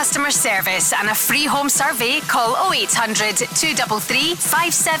great customer service and a free home survey, call 0800 233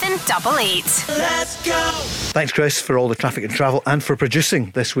 5788. Let's go! Thanks, Chris, for all the traffic and travel and for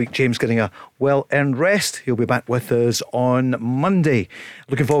producing this week. James getting a well-earned rest. He'll be back with us on Monday.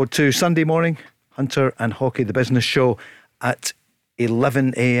 Looking forward to Sunday morning, Hunter and Hockey, the business show at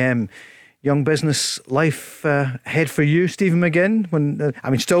 11 a.m. Young business life ahead for you, Stephen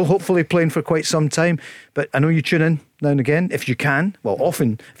McGinn. Still hopefully playing for quite some time, but I know you tune in now and again if you can. Well,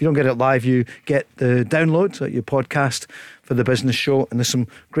 often if you don't get it live, you get the download, so your podcast for the business show, and there's some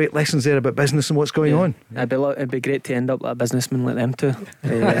great lessons there about business and what's going on. It'd be great to end up like a businessman like them too.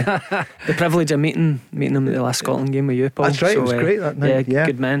 The privilege of meeting them at the last Scotland game with you, Paul. That's right, it was great that night. Yeah,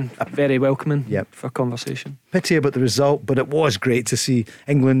 good man, very welcoming for conversation. Pity about the result, but it was great to see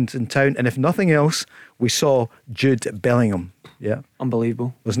England in town, and if nothing else, we saw Jude Bellingham. Yeah,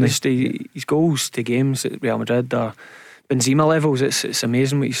 unbelievable, wasn't he? His goals to games at Real Madrid are Benzema levels. It's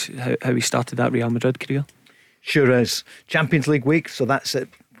amazing how he started that Real Madrid career. Sure is. Champions League week, so that's it.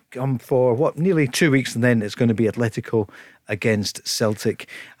 Come for nearly 2 weeks, and then it's going to be Atletico against Celtic.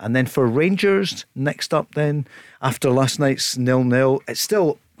 And then for Rangers, next up then, after last night's 0-0, it's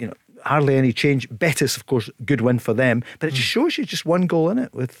still, hardly any change. Betis, of course, good win for them, but it just shows you just one goal in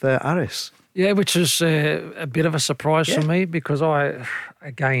it with Aris. Yeah, which is a bit of a surprise for me, because I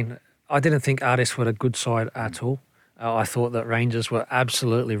didn't think Aris were a good side at all. I thought that Rangers were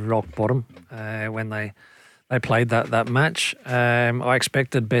absolutely rock bottom when they played that match. I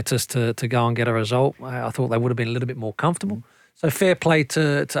expected Betis to go and get a result. I thought they would have been a little bit more comfortable. So fair play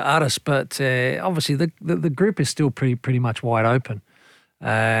to Aris, but obviously the group is still pretty much wide open.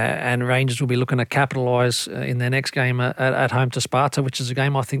 And Rangers will be looking to capitalise in their next game at home to Sparta, which is a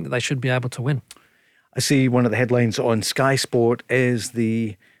game I think that they should be able to win. I see one of the headlines on Sky Sport is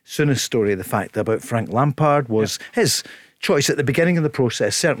the Souness story, the fact about Frank Lampard was his choice at the beginning of the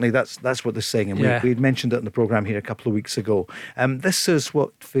process. Certainly that's what they're saying, and we mentioned it in the programme here a couple of weeks ago. This is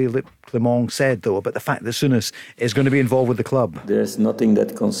what Philippe Clement said, though, about the fact that Souness is going to be involved with the club. There's nothing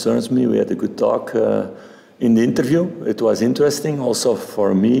that concerns me. We had a good talk in the interview. It was interesting also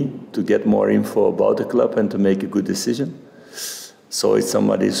for me to get more info about the club and to make a good decision. So it's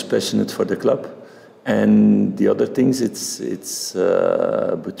somebody who's passionate for the club. And the other things, it's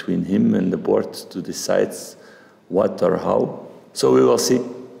between him and the board to decide what or how. So we will see.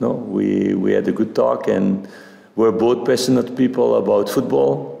 No, we had a good talk, and we're both passionate people about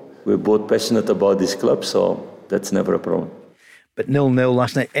football. We're both passionate about this club, so that's never a problem. But 0-0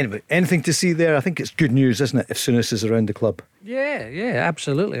 last night. Anyway, anything to see there? I think it's good news, isn't it, if Souness is around the club? Yeah,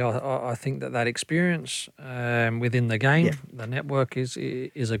 absolutely. I think that experience within the game, the network is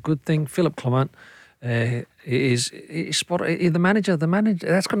a good thing. Philippe Clement is spotted. The manager.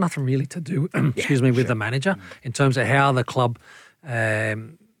 That's got nothing really to do. With the manager in terms of how the club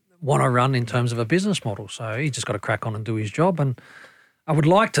want to run in terms of a business model. So he's just got to crack on and do his job. And I would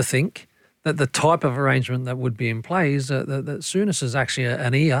like to think that the type of arrangement that would be in play is that Souness is actually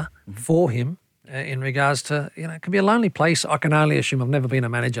an ear for him in regards to, it can be a lonely place. I can only assume, I've never been a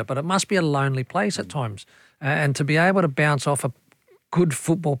manager, but it must be a lonely place at times. And to be able to bounce off a good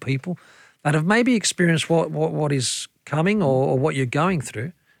football people that have maybe experienced what is coming or what you're going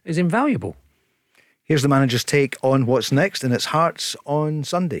through is invaluable. Here's the manager's take on what's next, and it's Hearts on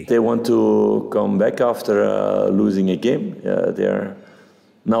Sunday. They want to come back after losing a game. They're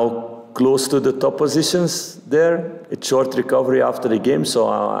now close to the top positions there. It's short recovery after the game, so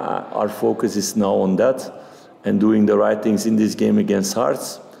our focus is now on that and doing the right things in this game against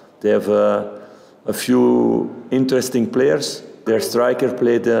Hearts. They have a few interesting players. Their striker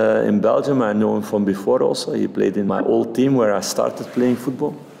played in Belgium. I know him from before also. He played in my old team where I started playing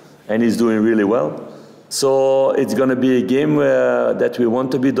football, and he's doing really well. So it's going to be a game that we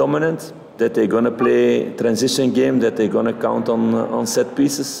want to be dominant, that they're going to play transition game, that they're going to count on set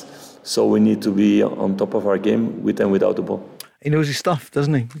pieces. So we need to be on top of our game with and without the ball. He knows his stuff,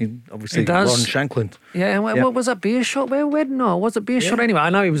 doesn't he? Obviously, Ron Shankland. Yeah, and what was that, Beerschot? No, was it Beerschot anyway? I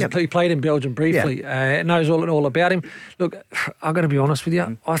know he played in Belgium briefly. Knows all about him. Look, I've got to be honest with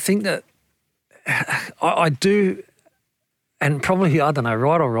you. I think that I do, and probably, I don't know,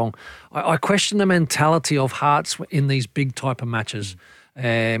 right or wrong, I question the mentality of Hearts in these big type of matches.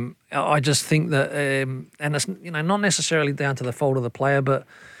 I just think that, and it's not necessarily down to the fault of the player, but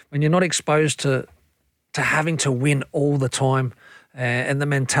when you're not exposed to having to win all the time, and the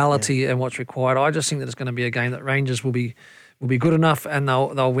mentality and what's required. I just think that it's going to be a game that Rangers will be good enough, and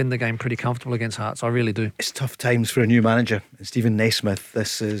they'll win the game pretty comfortable against Hearts. I really do. It's tough times for a new manager, Stephen Naismith.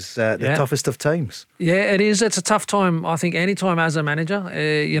 This is the toughest of times. Yeah, it is. It's a tough time, I think, any time as a manager,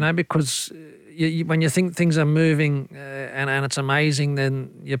 because when you think things are moving and it's amazing,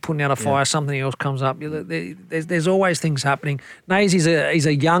 then you're putting out a fire, something else comes up. There's always things happening. Nays, he's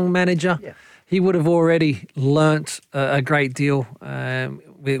a young manager. Yeah. He would have already learnt a great deal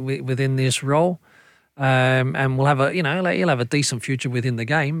within this role. And we'll have he'll have a decent future within the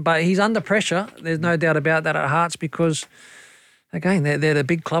game, but he's under pressure. There's no doubt about that at Hearts, because again, they're the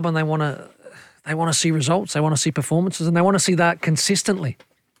big club and they want to see results, they want to see performances, and they want to see that consistently.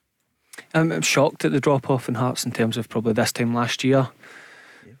 I'm shocked at the drop off in Hearts in terms of probably this time last year.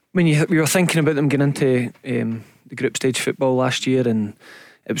 When we were thinking about them getting into the group stage football last year, and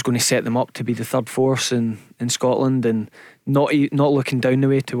it was going to set them up to be the third force in Scotland, and not looking down the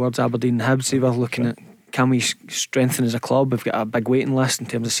way towards Aberdeen and Hibs. They were looking at, can we strengthen as a club? We've got a big waiting list in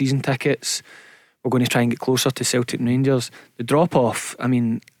terms of season tickets. We're going to try and get closer to Celtic and Rangers. The drop off, I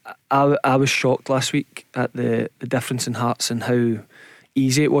mean, I was shocked last week at the difference in Hearts and how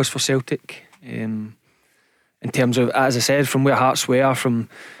easy it was for Celtic. In terms of, as I said, from where Hearts were, from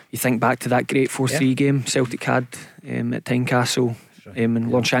you think back to that great 4-3 game Celtic had at Tynecastle,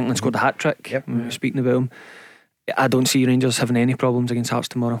 and Lon Shanklin scored a hat-trick when we were speaking about him. I don't see Rangers having any problems against Hearts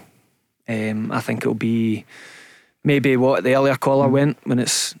tomorrow. I think it'll be maybe what the earlier caller went, when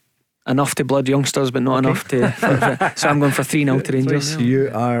it's enough to blood youngsters but not enough to so I'm going for 3-0 to Rangers.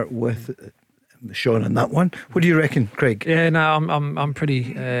 You are with Sean on that one. What do you reckon, Craig? Yeah, no, I'm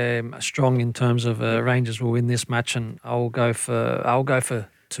pretty strong in terms of Rangers will win this match, and I'll go for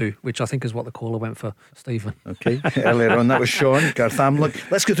 2, which I think is what the caller went for, Stephen. Okay, earlier on that was Sean Gartham. Look,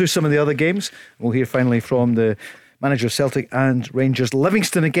 let's go through some of the other games. We'll hear finally from the manager of Celtic and Rangers.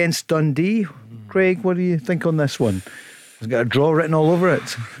 Livingston against Dundee. Craig, what do you think on this one? It's got a draw written all over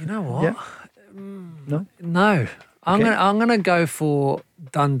it. You know what? Yeah. No. I'm gonna go for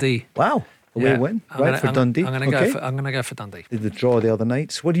Dundee. Wow. Away win. For Dundee. I'm gonna go for Dundee. Did the draw the other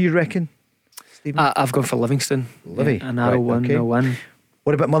nights. What do you reckon, Stephen? I've gone for Livingston. Livy. A narrow win, no win.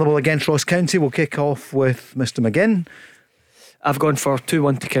 What about Motherwell against Ross County? We'll kick off with Mr. McGinn. I've gone for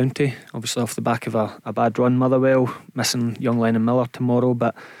 2-1 to County, obviously off the back of a bad run. Motherwell missing young Lennon Miller tomorrow,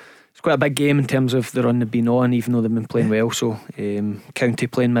 but it's quite a big game in terms of the run they've been on, even though they've been playing well. So County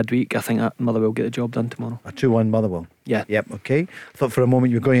playing midweek, I think that Motherwell get the job done tomorrow. A 2-1 Motherwell. Yeah. Yep. Okay. I thought for a moment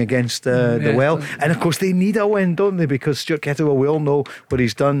you were going against the Well, and of course they need a win, don't they? Because Stuart Kettlewell, we all know what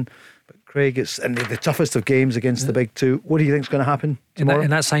he's done. Craig, it's the toughest of games against the big two. What do you think is going to happen tomorrow? In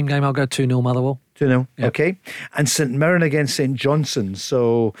that same game, I'll go 2-0 Motherwell. 2-0, okay. And St Mirren against St Johnstone.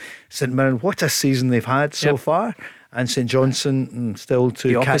 So St Mirren, what a season they've had so far. And St Johnstone still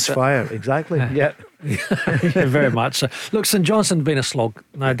to catch fire. Exactly, yeah. Very much so. Look, St Johnston's been a slog,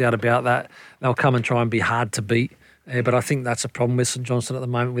 no doubt about that. They'll come and try and be hard to beat. But I think that's a problem with St Johnstone at the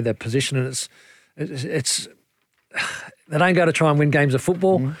moment with their position. And it's they don't go to try and win games of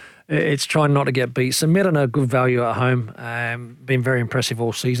football. It's trying not to get beat. St Mirren are good value at home. Been very impressive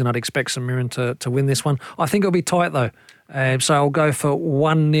all season. I'd expect St Mirren to win this one. I think it'll be tight though. So I'll go for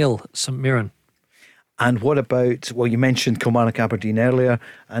 1-0 St Mirren. And what about, well, you mentioned Kilmarnock Aberdeen earlier,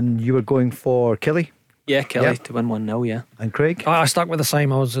 and you were going for Kelly? Yeah, Kelly to win 1-0, yeah. And Craig? I stuck with the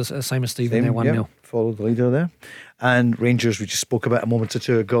same. I was the same as Stephen there, 1-0. Followed the leader there. And Rangers, we just spoke about a moment or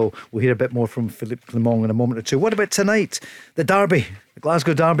two ago. We'll hear a bit more from Philippe Clement in a moment or two. What about tonight? The derby, the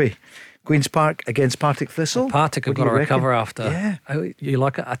Glasgow derby. Queen's Park against Partick Thistle. Partick have got to recover after. You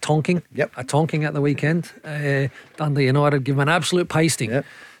like a tonking? Yep. A tonking at the weekend. Dundee United give them an absolute pasting. Yep.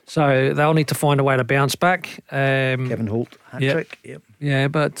 So they'll need to find a way to bounce back. Kevin Holt, hat-trick. Yep. Yeah,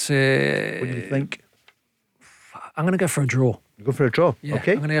 but... what do you think? I'm going to go for a draw. You go for a draw? Yeah,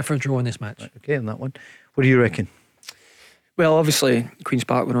 okay. I'm going to go for a draw in this match. Right, okay, on that one. What do you reckon? Well, obviously, Queen's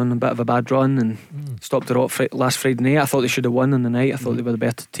Park were on a bit of a bad run and stopped the rot last Friday night. I thought they should have won on the night. I thought they were the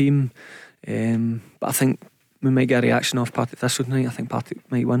better team. But I think we might get a reaction off Partick Thistle tonight. I think Partick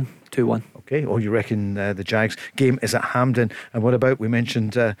might win 2-1. Okay, or you reckon the Jags game is at Hampden. And what about, we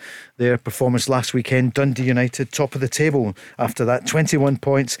mentioned their performance last weekend, Dundee United top of the table after that, 21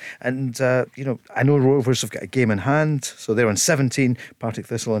 points. And I know Rovers have got a game in hand, so they're on 17, Partick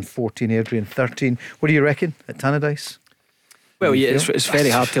Thistle on 14, Airdrie 13. What do you reckon at Tannadice? Well, yeah, it's very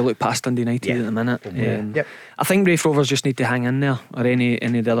hard to look past Dundee United at the minute. I think Raith Rovers just need to hang in there, or any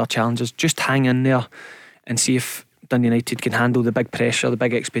of the other challenges. Just hang in there and see if Dundee United can handle the big pressure, the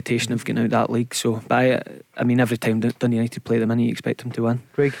big expectation of getting out of that league. So, every time Dundee United play them in, you expect them to win.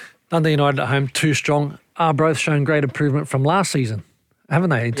 Craig? Dundee United at home, too strong. Are both shown great improvement from last season,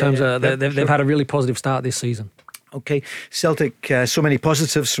 haven't they? In terms of they've had a really positive start this season. Okay, Celtic, so many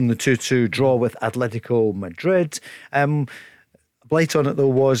positives from the 2-2 draw with Atletico Madrid. Blight on it, though,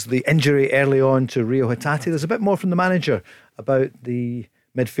 was the injury early on to Rio Hatate. There's a bit more from the manager about the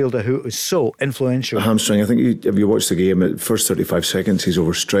midfielder who was so influential. A hamstring. I think if you watch the game, at the first 35 seconds, he's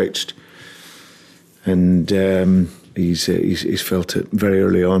overstretched. And he's felt it very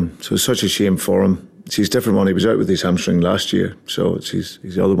early on. So it's such a shame for him. He's different one. He was out with his hamstring last year. So he's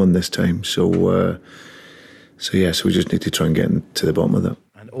the other one this time. So we just need to try and get to the bottom of that.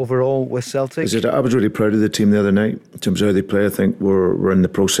 And overall with Celtic? I was really proud of the team the other night. In terms of how they play, I think we're in the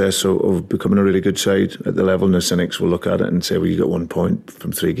process of becoming a really good side at the level. And the cynics will look at it and say, well, you got 1 point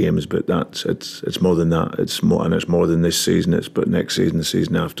from 3 games, but it's more than that. It's more than this season. But next season, the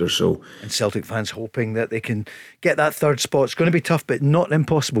season after. So, and Celtic fans hoping that they can get that third spot. It's going to be tough, but not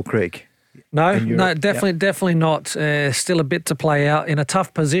impossible, Craig. No, definitely not. Still a bit to play out in a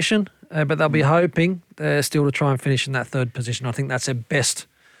tough position, but they'll be hoping still to try and finish in that third position. I think that's their best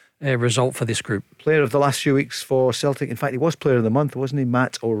result for this group. Player of the last few weeks for Celtic. In fact, he was player of the month, wasn't he?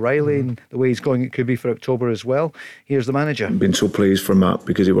 Matt O'Reilly, and the way he's going, it could be for October as well. Here's the manager. I've been so pleased for Matt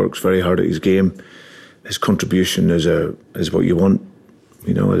because he works very hard at his game. His contribution is what you want,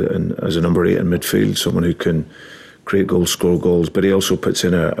 and as a number 8 in midfield, someone who can create goals, score goals, but he also puts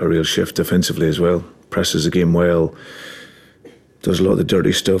in a real shift defensively as well. Presses the game well, does a lot of the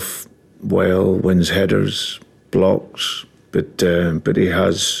dirty stuff well, wins headers, blocks, but he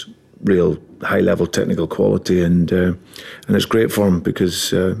has real high-level technical quality, and it's great for him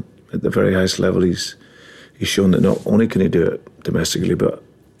because at the very highest level he's shown that not only can he do it domestically, but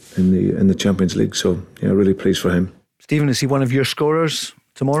in the Champions League. So really pleased for him. Stephen, is he one of your scorers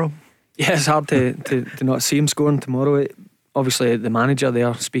tomorrow? Yeah, it's hard to not see him scoring tomorrow. Obviously, the manager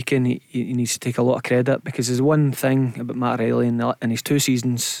there speaking, he needs to take a lot of credit, because there's one thing about Matt Riley in his 2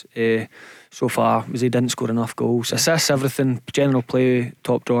 seasons so far was he didn't score enough goals. Assists, everything, general play,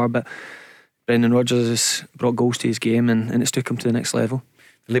 top drawer, but Brendan Rodgers has brought goals to his game, and it's took him to the next level.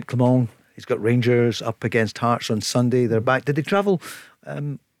 Philippe Clement, he's got Rangers up against Hearts on Sunday. They're back. Did they travel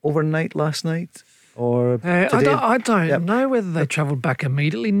overnight last night? Or I don't know whether they travelled back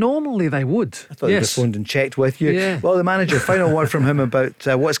immediately. Normally they would. I thought they just phoned and checked with you. Yeah. Well, the manager, final word from him about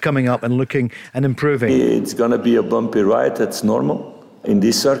what's coming up and looking and improving. It's going to be a bumpy ride. That's normal in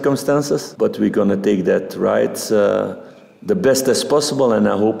these circumstances, but we're going to take that ride the best as possible, and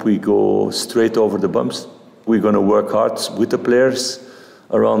I hope we go straight over the bumps. We're going to work hard with the players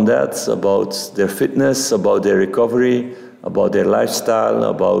around that, about their fitness, about their recovery, about their lifestyle,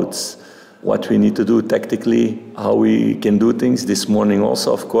 about what we need to do tactically, how we can do things. This morning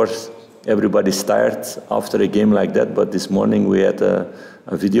also, of course, everybody's tired after a game like that, but this morning we had a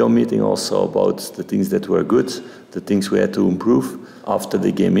video meeting also about the things that were good, the things we had to improve after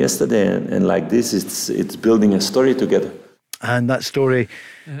the game yesterday, and like this, it's building a story together. And that story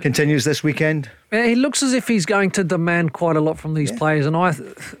continues this weekend. Yeah, he looks as if he's going to demand quite a lot from these players, and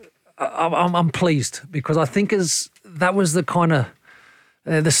I'm pleased, because I think that was the kind of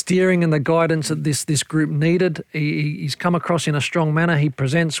the steering and the guidance that this group needed. He's come across in a strong manner. He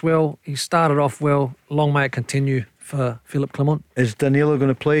presents well. He started off well. Long may it continue for Philippe Clement. Is Danilo going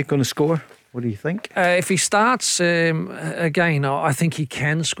to play, going to score? What do you think? If he starts again, I think he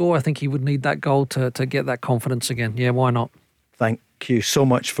can score. I think he would need that goal to get that confidence again. Yeah, why not? Thank you so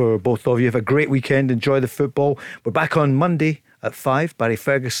much for both of you. Have a great weekend. Enjoy the football. We're back on Monday at 5. Barry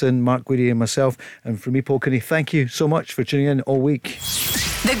Ferguson, Mark Guidi and myself. And for me, Paul Cooney, thank you so much for tuning in all week.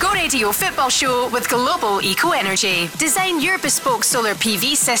 The Go Radio Football Show with Global Eco Energy. Design your bespoke solar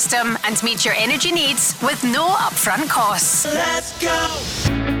PV system and meet your energy needs with no upfront costs. Let's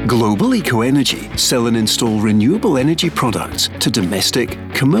go! Global Eco Energy sell and install renewable energy products to domestic,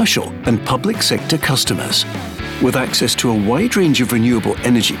 commercial and public sector customers. With access to a wide range of renewable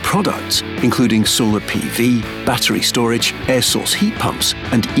energy products, including solar PV, battery storage, air source heat pumps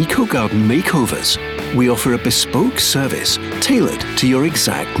and eco-garden makeovers, we offer a bespoke service tailored to your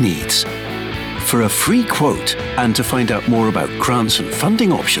exact needs. For a free quote and to find out more about grants and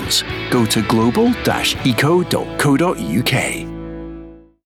funding options, go to global-eco.co.uk.